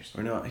Mr. Rogers.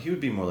 Or no, he would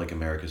be more like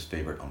America's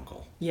favorite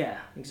uncle. Yeah,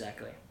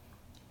 exactly.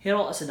 He had a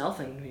whole SNL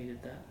thing when he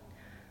did that.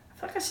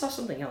 I thought I saw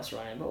something else,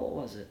 Ryan, but what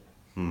was it?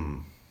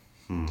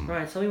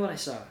 Ryan, tell me what I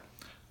saw.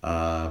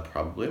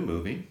 Probably a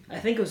movie. I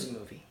think it was a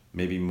movie.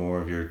 Maybe more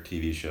of your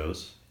TV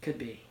shows. Could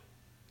be.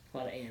 A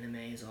lot of anime,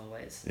 as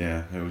always.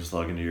 Yeah, I was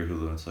logging into your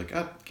Hulu and it's like,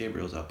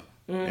 Gabriel's up.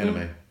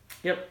 Anime.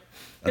 Yep.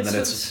 And then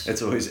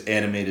it's always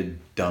animated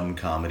dumb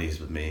comedies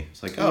with me.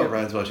 It's like, oh, Yep.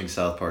 Ryan's watching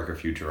South Park or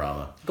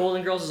Futurama.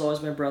 Golden Girls is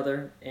always my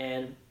brother.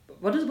 And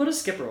what does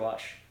Skipper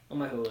watch on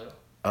my Hulu? He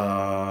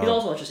Uh,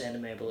 also watches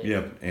anime, I believe.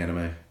 yep,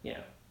 anime. Yeah.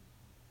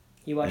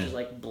 He watches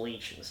like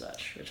Bleach and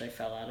such, which I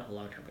fell out of a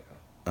long time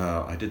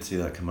ago. I did see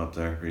that come up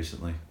there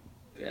recently.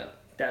 Yeah,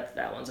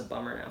 that one's a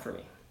bummer now for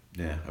me.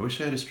 Yeah, I wish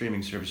I had a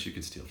streaming service you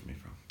could steal from me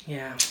from.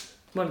 Yeah,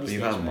 one of these But you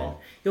days, have them man.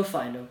 all. You'll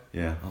find them.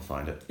 Yeah, I'll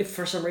find it. If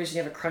for some reason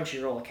you have a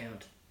Crunchyroll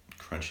account,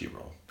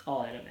 Crunchyroll.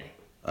 all anime.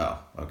 Oh,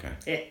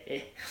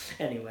 okay.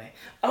 Anyway,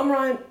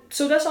 Ryan.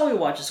 So that's all we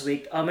watched this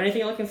week. Anything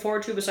you're looking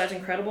forward to besides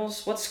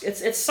Incredibles?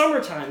 It's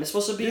summertime. It's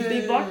supposed to be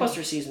big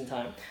blockbuster season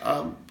time. I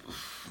don't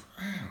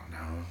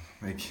know.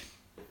 Like,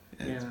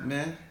 it's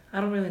meh. I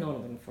don't really know what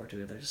I'm looking forward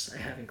to either. I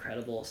have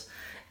Incredibles,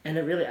 and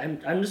it really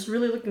I'm just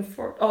really looking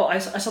forward. Oh, I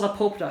saw the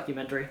Pope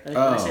documentary. Did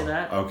I say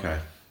that? Okay.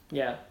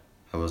 Yeah.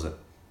 How was it?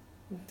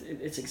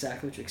 It's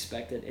exactly what you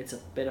expected. It's a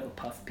bit of a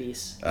puff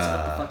piece. It's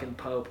about the fucking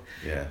Pope.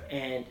 Yeah.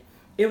 And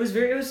it was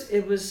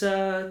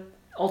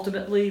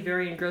ultimately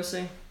very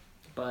engrossing,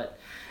 but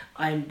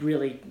I'm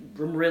really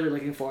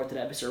looking forward to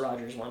that Mr.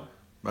 Rogers one.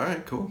 All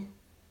right, cool.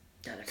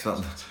 Yeah, that It's not,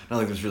 I don't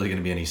think there's really going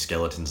to be any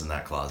skeletons in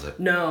that closet.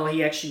 No,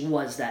 he actually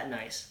was that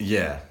nice.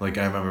 Yeah, like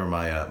I remember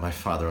my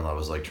father-in-law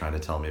was like trying to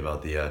tell me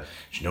about the, did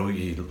you know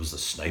he was a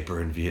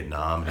sniper in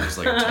Vietnam? And he was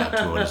like a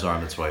tattoo on his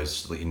arm. That's why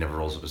he never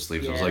rolls up his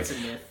sleeves. Yeah, I was like, it's a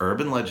myth.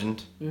 urban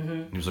legend. Mm-hmm.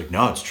 And he was like,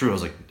 no, it's true. I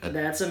was like,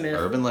 That's a myth.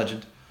 Urban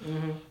legend.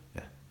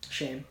 Yeah.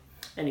 Shame.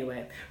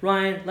 Anyway,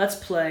 Ryan, let's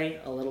play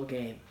a little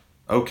game.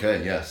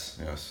 Okay. Yes.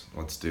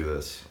 Let's do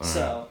this. All right.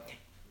 So,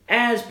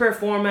 as per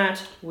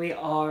format, we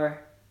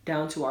are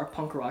down to our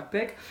punk rock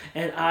pick,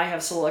 and I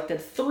have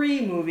selected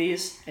 3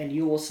 movies, and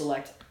you will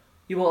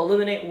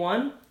eliminate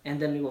one,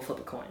 and then we will flip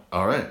a coin.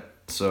 All right.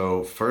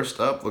 So first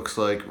up looks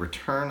like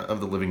Return of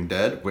the Living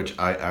Dead, which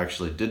I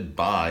actually did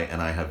buy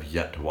and I have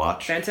yet to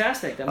watch.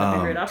 Fantastic. That might be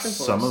a great option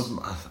for us.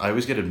 I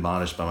always get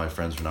admonished by my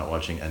friends for not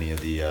watching any of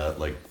the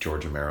like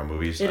George Romero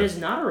movies. It is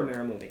not a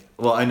Romero movie.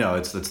 Well, I know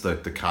it's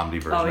the comedy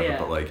version of yeah. it,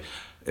 but like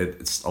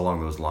it's along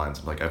those lines.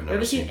 I'm like I've You never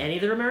ever seen any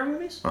of the Romero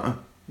movies? Uh-uh.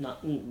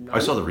 I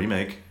saw the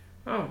remake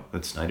Oh,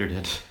 that Snyder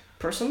did.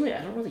 personally,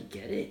 I don't really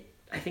get it.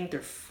 I think they're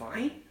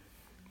fine.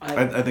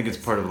 I think it's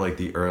part of like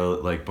the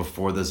early, like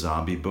before the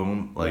zombie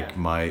boom, like Yeah.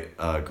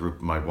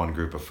 my one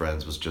group of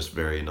friends was just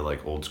very into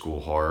like old school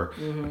horror,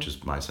 which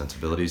is my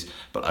sensibilities,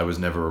 but I was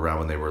never around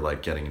when they were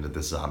like getting into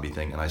this zombie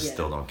thing, and I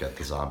still don't get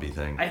the zombie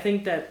thing. I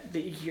think that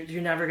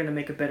you're never going to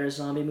make a better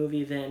zombie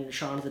movie than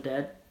Shaun of the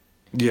Dead.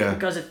 Yeah.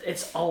 Because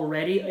it's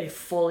already a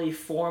fully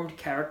formed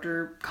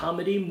character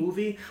comedy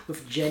movie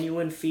with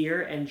genuine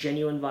fear and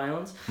genuine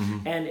violence.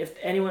 Mm-hmm. And if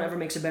anyone ever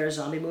makes a better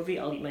zombie movie,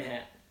 I'll eat my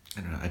hat.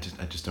 I don't know.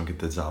 I just don't get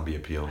the zombie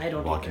appeal. I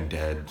don't Walking either.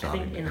 Dead. I Zombie.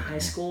 think in high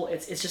school,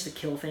 it's just a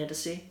kill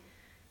fantasy.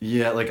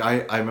 Yeah, like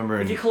I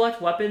remember. If you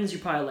collect weapons, you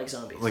probably like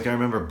zombies. Like I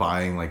remember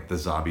buying like the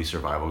zombie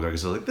survival guide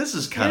because I was like, this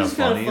is kind of This is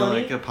kinda funny,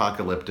 funny. like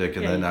apocalyptic,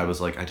 and Yeah, then yeah. I was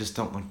like, I just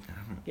don't like.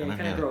 Yeah, you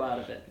kind of grow out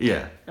of it.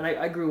 Yeah. And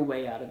I grew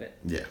way out of it.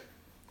 Yeah.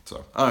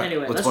 So all right.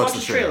 Anyway, let's watch the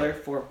trailer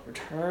for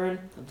Return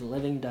of the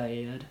Living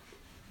Dead.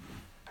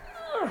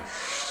 Ooh,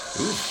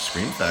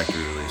 Scream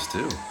Factory release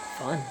too.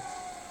 Fun.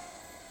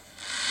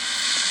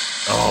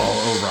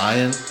 Oh,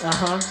 Orion.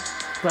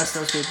 Bless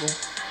those people.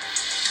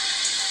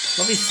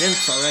 Love these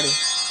synths already.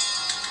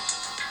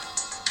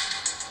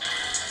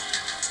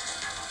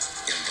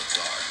 In the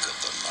dark of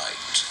the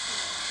night,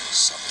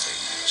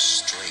 something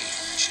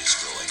strange is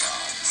going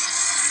on.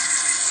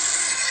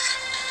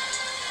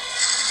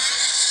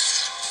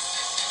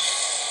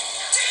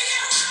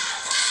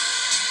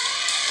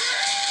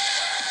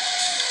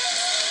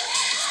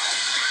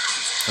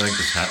 I think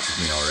this happened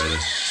to me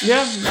already.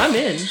 Yeah, I'm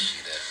in.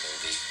 See that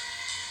movie?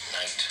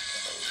 Night of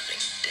the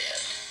Living Dead.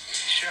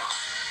 Sure.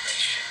 They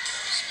ship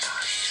those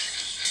bodies.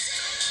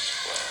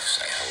 Well,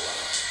 say hello.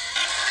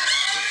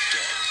 The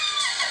dead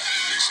have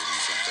risen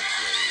from the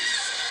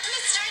grave.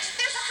 Mister,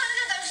 there's 100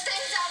 of those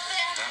things out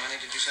there. How many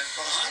did you say?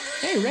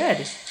 100. Hey,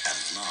 Red. And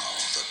now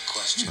the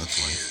question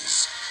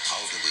is, how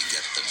do we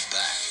get them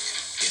back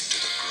into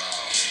the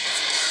ground?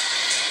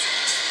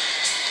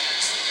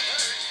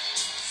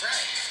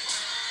 Frank,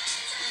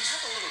 we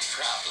have a little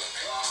problem.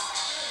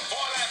 4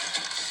 left,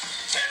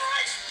 10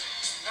 right.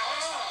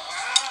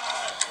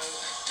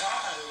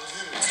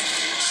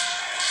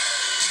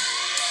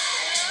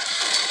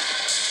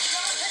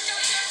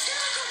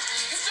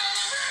 It's all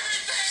over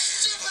everything,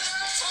 stupid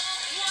asshole.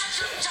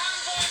 Watch your tongue,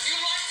 boy, if you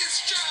like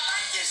this job.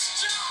 Like this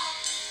job.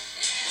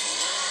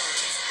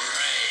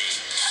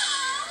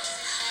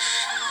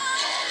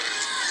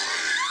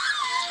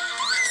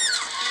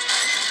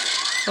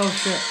 Oh,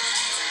 shit.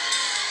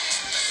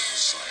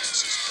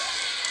 Science is back.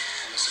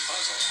 And it's a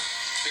puzzle.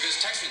 Because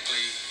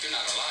technically, you're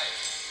not alive.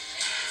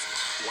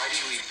 Why do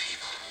you eat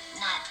people?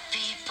 Not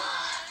people.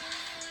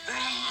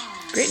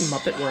 Brains. Great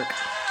Muppet work.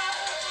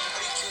 How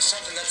do you kill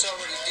something that's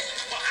already dead?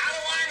 Well, how do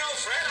I know,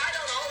 Fred? I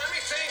don't know. Let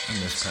me think. I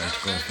miss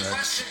practical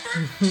effects.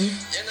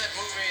 In that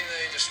movie,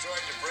 they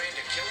destroyed the brain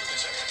to kill him.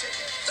 Is that what they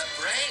did? The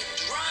brain,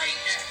 right?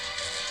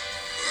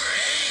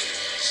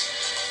 Brains.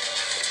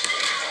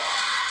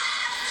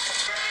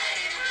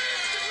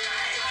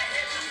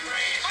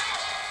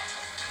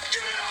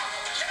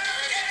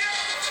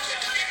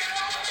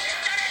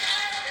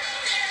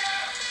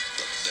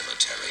 The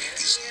military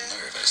is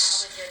nervous.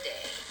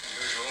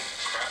 Usual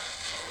crap.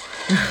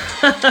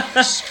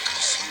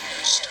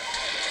 Confused.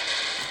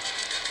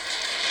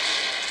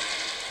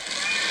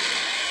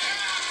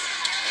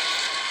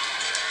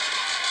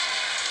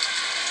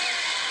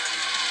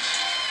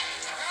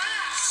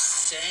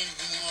 Send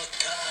more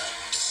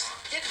cops.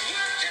 It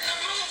worked in the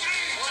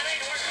movie. What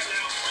ain't working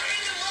now?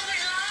 In the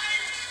movie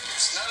line.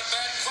 It's not a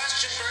bad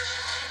question, Bert.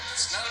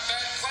 It's not a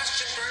bad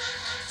question, Bert.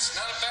 It's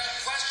not a bad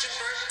question,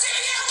 Bert.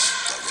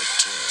 The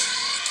return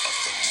of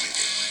the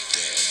living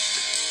dead.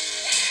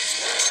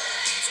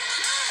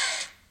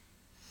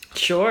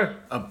 Sure.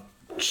 A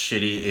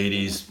shitty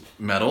 80s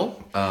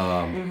metal,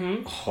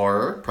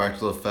 horror,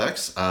 practical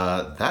effects.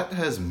 That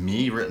has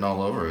me written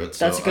all over it.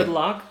 So That's a good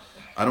lock.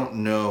 I don't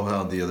know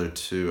how the other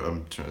two.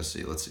 I'm trying to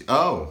see. Let's see.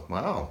 Oh,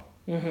 wow.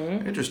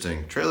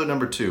 Interesting. Trailer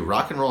number 2,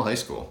 Rock and Roll High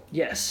School.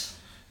 Yes.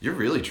 You're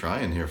really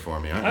trying here for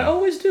me, aren't you? I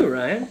always do,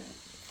 Ryan.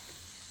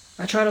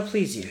 I try to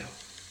please you. It's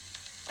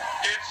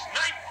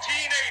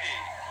 1980.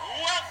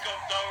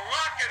 Welcome to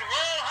Rock and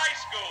Roll High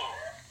School.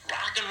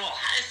 Rock and roll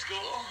high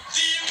school?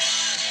 Do you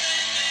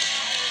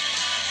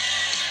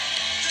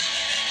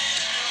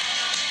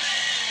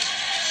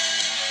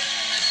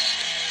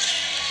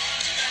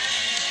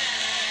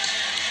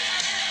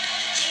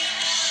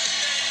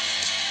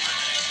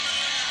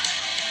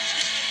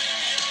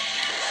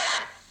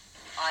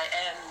I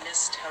am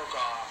Miss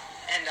Togar,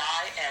 and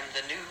I am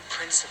the new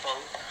principal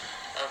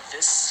of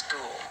this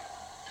school.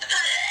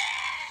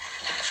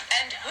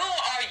 And who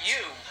are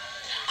you?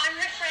 I'm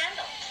Riff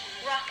Randall,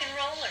 rock and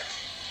roller.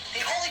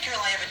 The only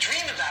girl I ever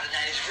dream about at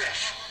night is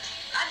Riff.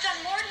 I've done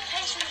more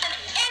patients than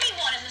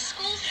anyone in the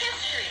school's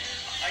history.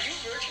 Are you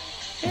a virgin?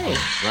 Hey.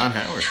 Ron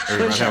Howard.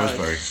 Or Twin Ron Towers.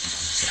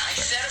 Howard's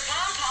Nice set of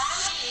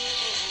pom-poms.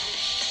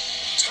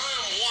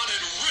 Tom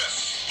wanted Riff,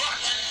 but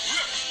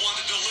Riff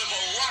wanted to live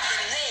a rock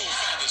and roll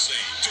fantasy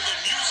to the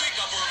music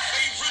of her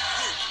favorite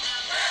group.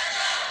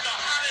 The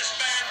hottest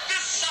band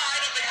this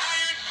side of the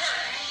Iron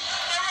Curtain,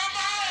 the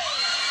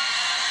Ramones.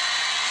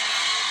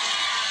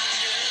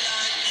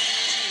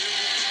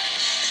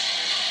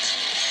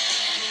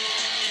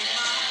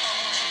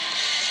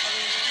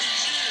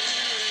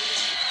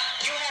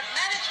 You have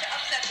managed to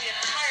upset the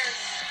entire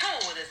school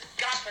with this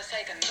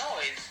godforsaken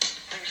noise.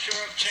 Things sure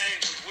have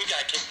changed since we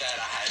got kicked out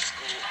of high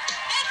school.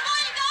 Hey, come on,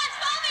 you guys,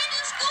 follow me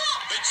into school.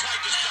 They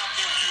tried to stop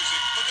their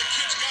music, but the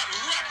kids got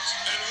wrecked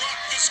and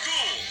rocked the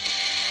school.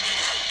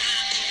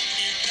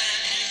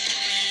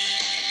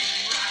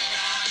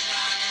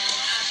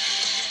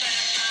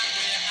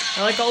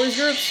 I like all these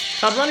groups.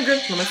 Todd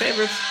Rundgren, one of my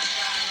favorites.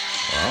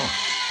 Wow.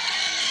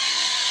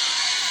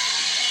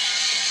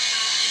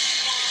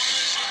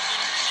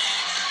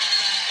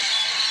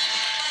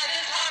 It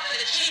is hardly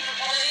the chief of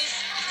police.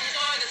 He's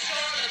going to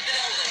storm the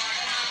building.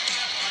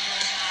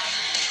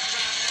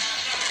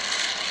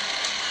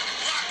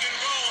 Rock and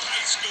Roll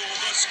High School,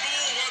 the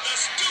school where the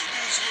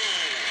students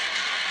rule.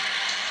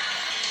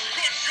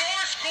 Could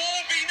your school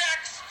be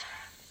next?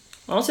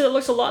 Honestly, that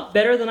looks a lot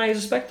better than I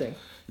was expecting.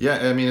 Yeah,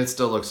 I mean, it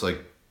still looks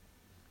like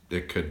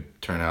it could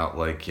turn out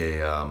like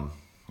a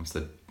what's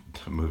the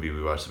movie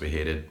we watched that we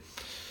hated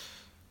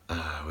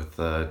with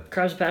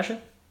Crimes of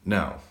Passion?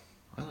 no,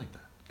 I like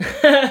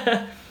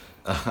that.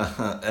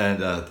 And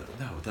no,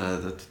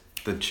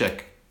 the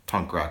chick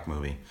punk rock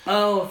movie.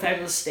 Oh,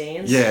 Fabulous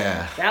Stains?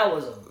 Yeah. That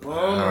was a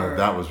bummer.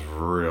 That was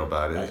real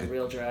bad. That's a It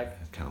real drag.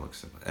 kind of looks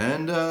similar.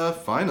 And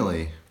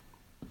finally,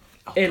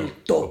 El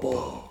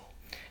Topo.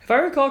 If I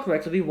recall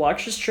correctly, we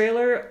watched this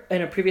trailer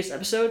in a previous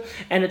episode,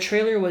 and the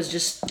trailer was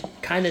just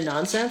kind of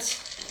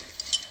nonsense.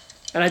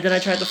 And then I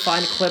tried to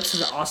find clips of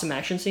the awesome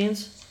action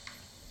scenes.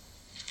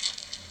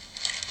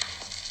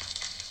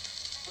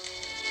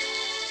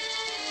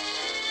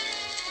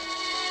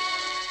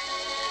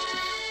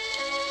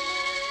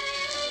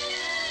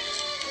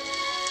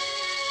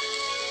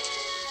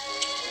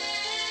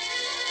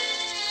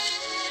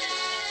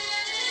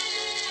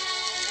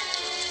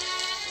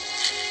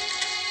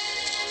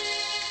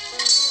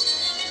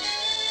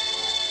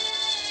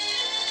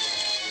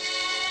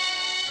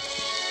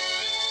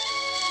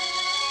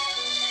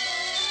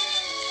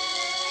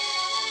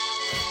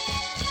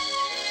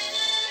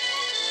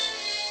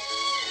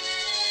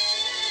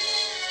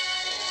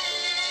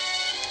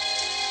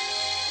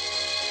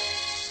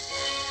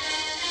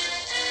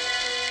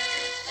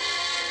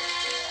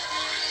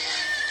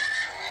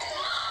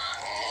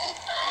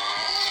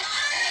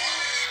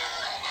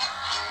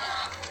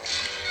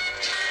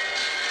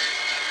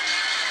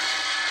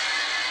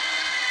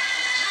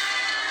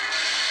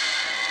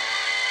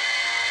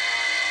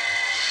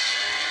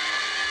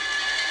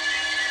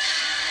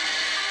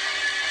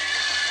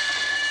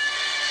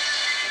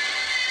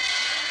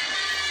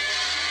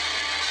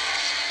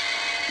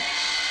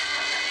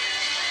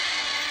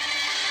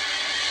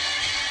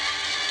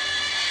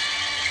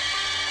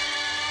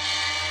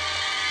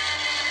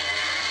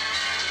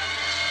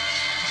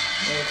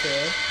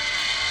 Okay.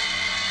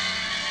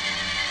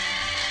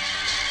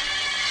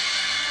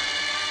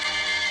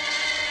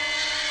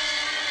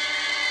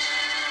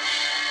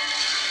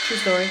 True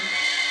story.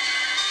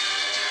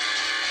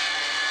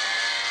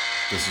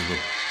 This is what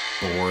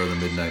bore the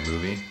Midnight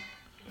Movie.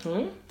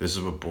 This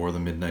is what bore the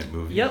Midnight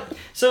Movie. Yep.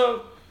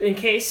 So, in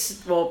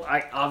case, well,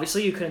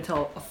 obviously you couldn't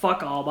tell a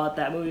fuck all about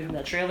that movie from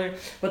that trailer,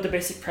 but the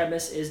basic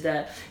premise is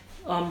that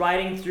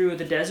riding through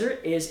the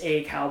desert is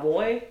a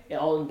cowboy,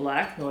 all in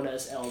black, known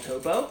as El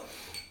Topo.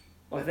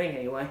 I think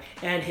anyway,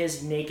 and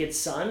his naked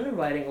son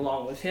riding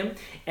along with him,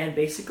 and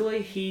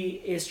basically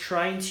he is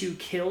trying to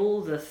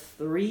kill the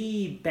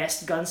 3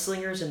 best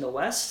gunslingers in the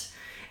West,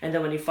 and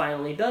then when he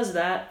finally does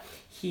that,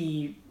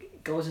 he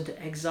goes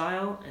into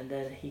exile, and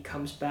then he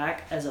comes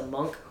back as a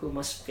monk who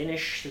must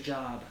finish the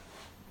job.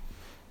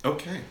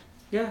 Okay.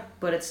 Yeah,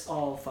 but it's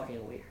all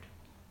fucking weird.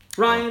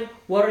 Ryan,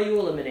 what are you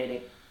eliminating?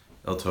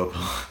 El Topo.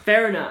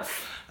 Fair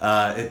enough.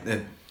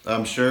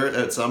 I'm sure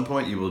at some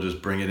point you will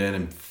just bring it in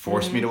and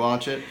force me to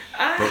watch it.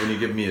 But when you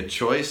give me a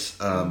choice,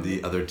 the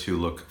other 2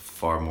 look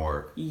far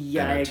more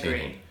Yeah, I entertaining.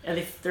 agree.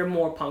 And they're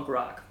more punk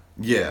rock.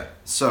 Yeah,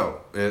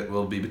 so it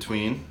will be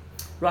between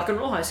Rock and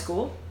Roll High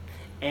School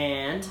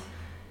and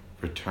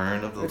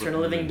Return of the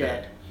Living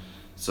Dead.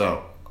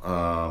 So,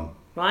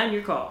 Ryan,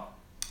 your call.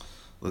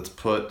 let's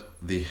put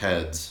the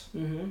heads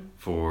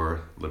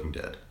for Living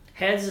Dead.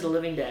 Heads of the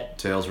Living Dead.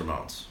 Tails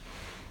Ramones.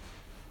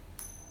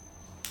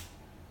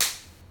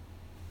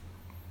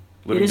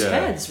 It is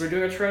Heads. We're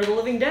doing Return of the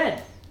Living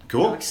Dead.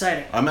 Cool. How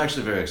exciting. I'm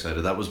actually very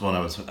excited. That was one I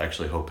was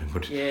actually hoping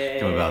would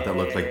come about. That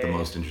looked like the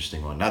most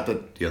interesting one. Not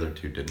that the other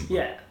 2 didn't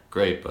look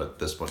great, but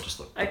this one just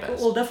looked the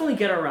best. We'll definitely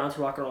get around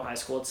to Rock and Roll High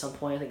School at some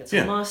point. I think it's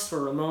a must. We're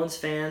Ramones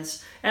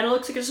fans. And it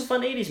looks like it's a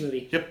fun 80s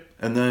movie. Yep.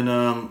 And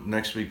then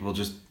next week we'll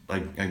just, I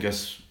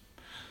guess,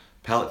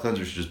 Palette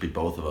Cleanser should just be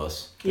both of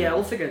us. Yeah,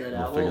 we'll figure that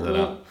out. We'll figure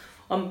that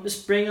out.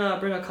 Just bring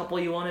a couple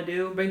you want to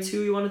do. Bring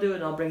 2 you want to do,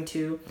 and I'll bring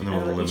 2. And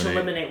then we'll each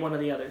eliminate one of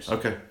the others.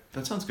 Okay.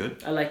 That sounds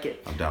good. I like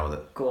it. I'm down with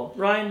it. Cool.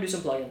 Ryan, do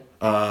some plugging.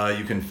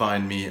 You can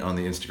find me on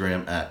the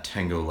Instagram at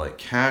Tango Like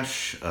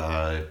Cash.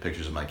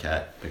 Pictures of my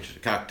cat, pictures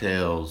of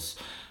cocktails,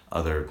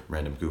 other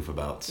random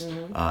goofabouts.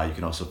 You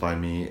can also find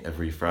me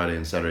every Friday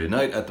and Saturday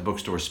night at the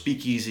bookstore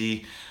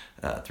Speakeasy,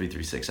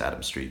 336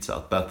 Adams Street,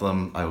 South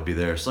Bethlehem. I will be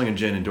there slinging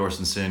gin,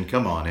 endorsing sin.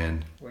 Come on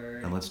in.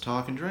 Word. And let's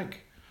talk and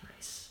drink.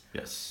 Nice.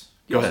 Yes.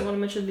 Do you Go also ahead.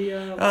 want to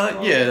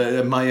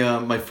mention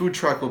the... My food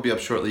truck will be up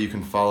shortly. You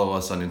can follow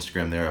us on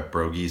Instagram there at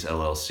Brogies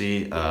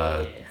LLC.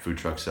 Food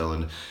truck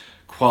selling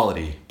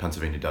quality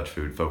Pennsylvania Dutch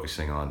food,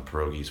 focusing on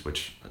pierogies,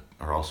 which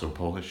are also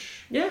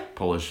Polish. Yeah.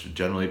 Polish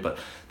generally, but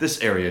this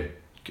area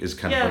is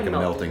kind of like a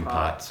melting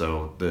pot.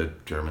 So the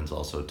Germans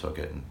also took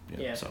it. And,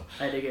 so.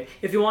 I dig it.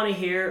 If you want to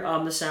hear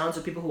the sounds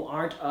of people who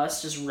aren't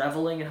us just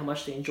reveling in how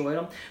much they enjoyed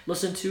them,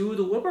 listen to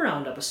the Whip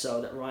Around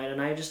episode that Ryan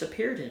and I just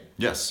appeared in.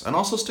 Yes, and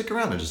also stick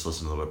around and just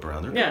listen to the Whip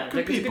Around. They're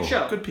good people. It's a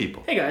good show. Good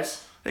people. Hey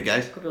guys. Hey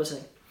guys. Hope you're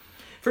listening.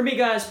 For me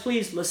guys,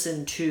 please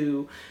listen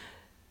to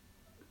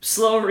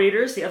Slow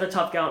Readers, the other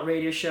Top Gallant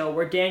radio show,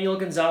 where Daniel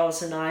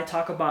Gonzalez and I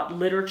talk about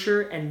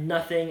literature and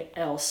nothing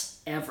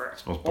else ever.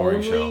 It's the most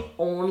boring show.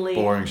 Only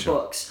boring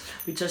books. Show.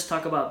 We just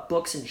talk about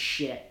books and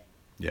shit.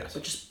 Yes.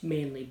 But just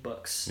mainly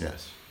books.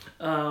 Yes.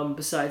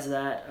 Besides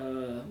that,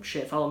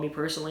 follow me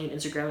personally on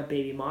Instagram at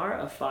BabyMar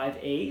of 5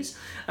 A's.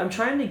 I'm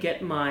trying to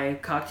get my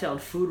cocktail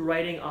and food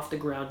writing off the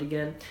ground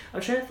again.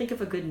 I'm trying to think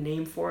of a good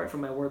name for it for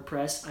my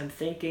WordPress. I'm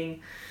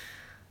thinking,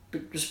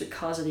 just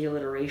because of the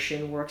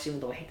alliteration works, even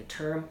though I hate the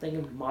term, I'm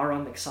thinking Mara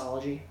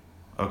Mixology.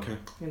 Okay.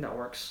 I think that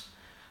works.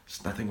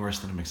 It's nothing worse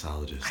than a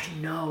mixologist. I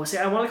know. See,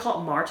 I want to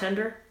call it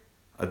Martender.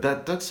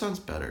 That sounds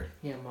better.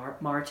 Yeah,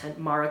 Mara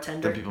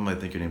Tender. Then people might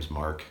think your name's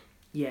Mark.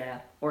 Yeah,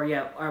 or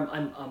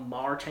I'm a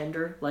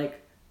bartender, like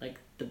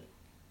the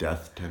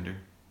Death Tender.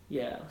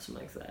 yeah,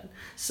 something like that.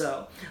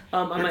 So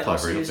I might clever,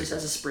 also you'll use this figure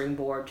as a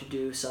springboard to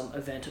do some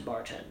event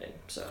bartending.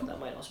 So that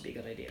might also be a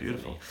good idea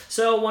Beautiful. for me.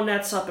 So when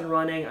that's up and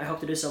running, I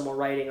hope to do some more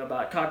writing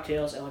about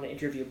cocktails. I want to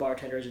interview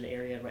bartenders in the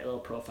area and write little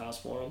profiles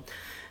for them.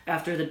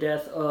 After the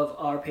death of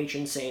our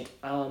patron saint,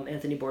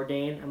 Anthony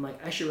Bourdain, I'm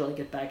like, I should really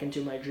get back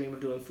into my dream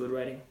of doing food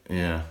writing.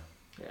 Yeah.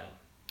 Yeah.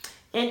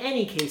 In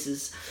any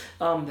cases,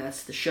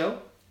 that's the show.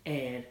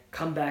 And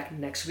come back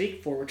next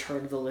week for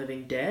Return of the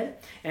Living Dead.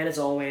 And as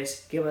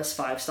always, give us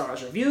 5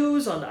 stars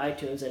reviews on the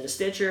iTunes and the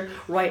Stitcher.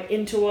 Write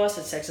into us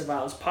at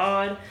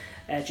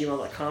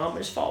sexandviolencepod@gmail.com. And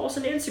just follow us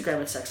on Instagram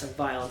at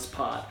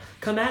sexandviolencepod.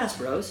 Come at us,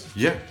 bros.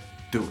 Yeah.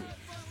 Do it.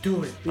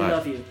 Do it. We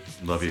love you.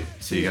 Love you.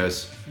 See you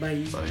guys.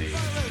 Bye. Bye.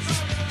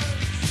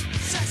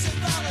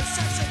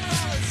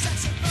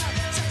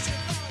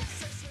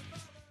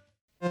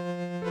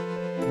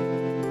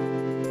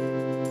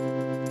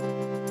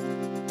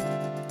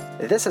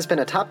 This has been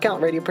a Top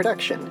Gallant Radio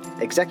production,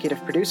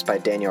 executive produced by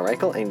Daniel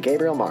Reichel and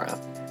Gabriel Mara.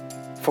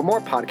 For more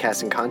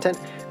podcasting content,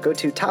 go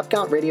to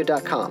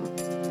topgallantradio.com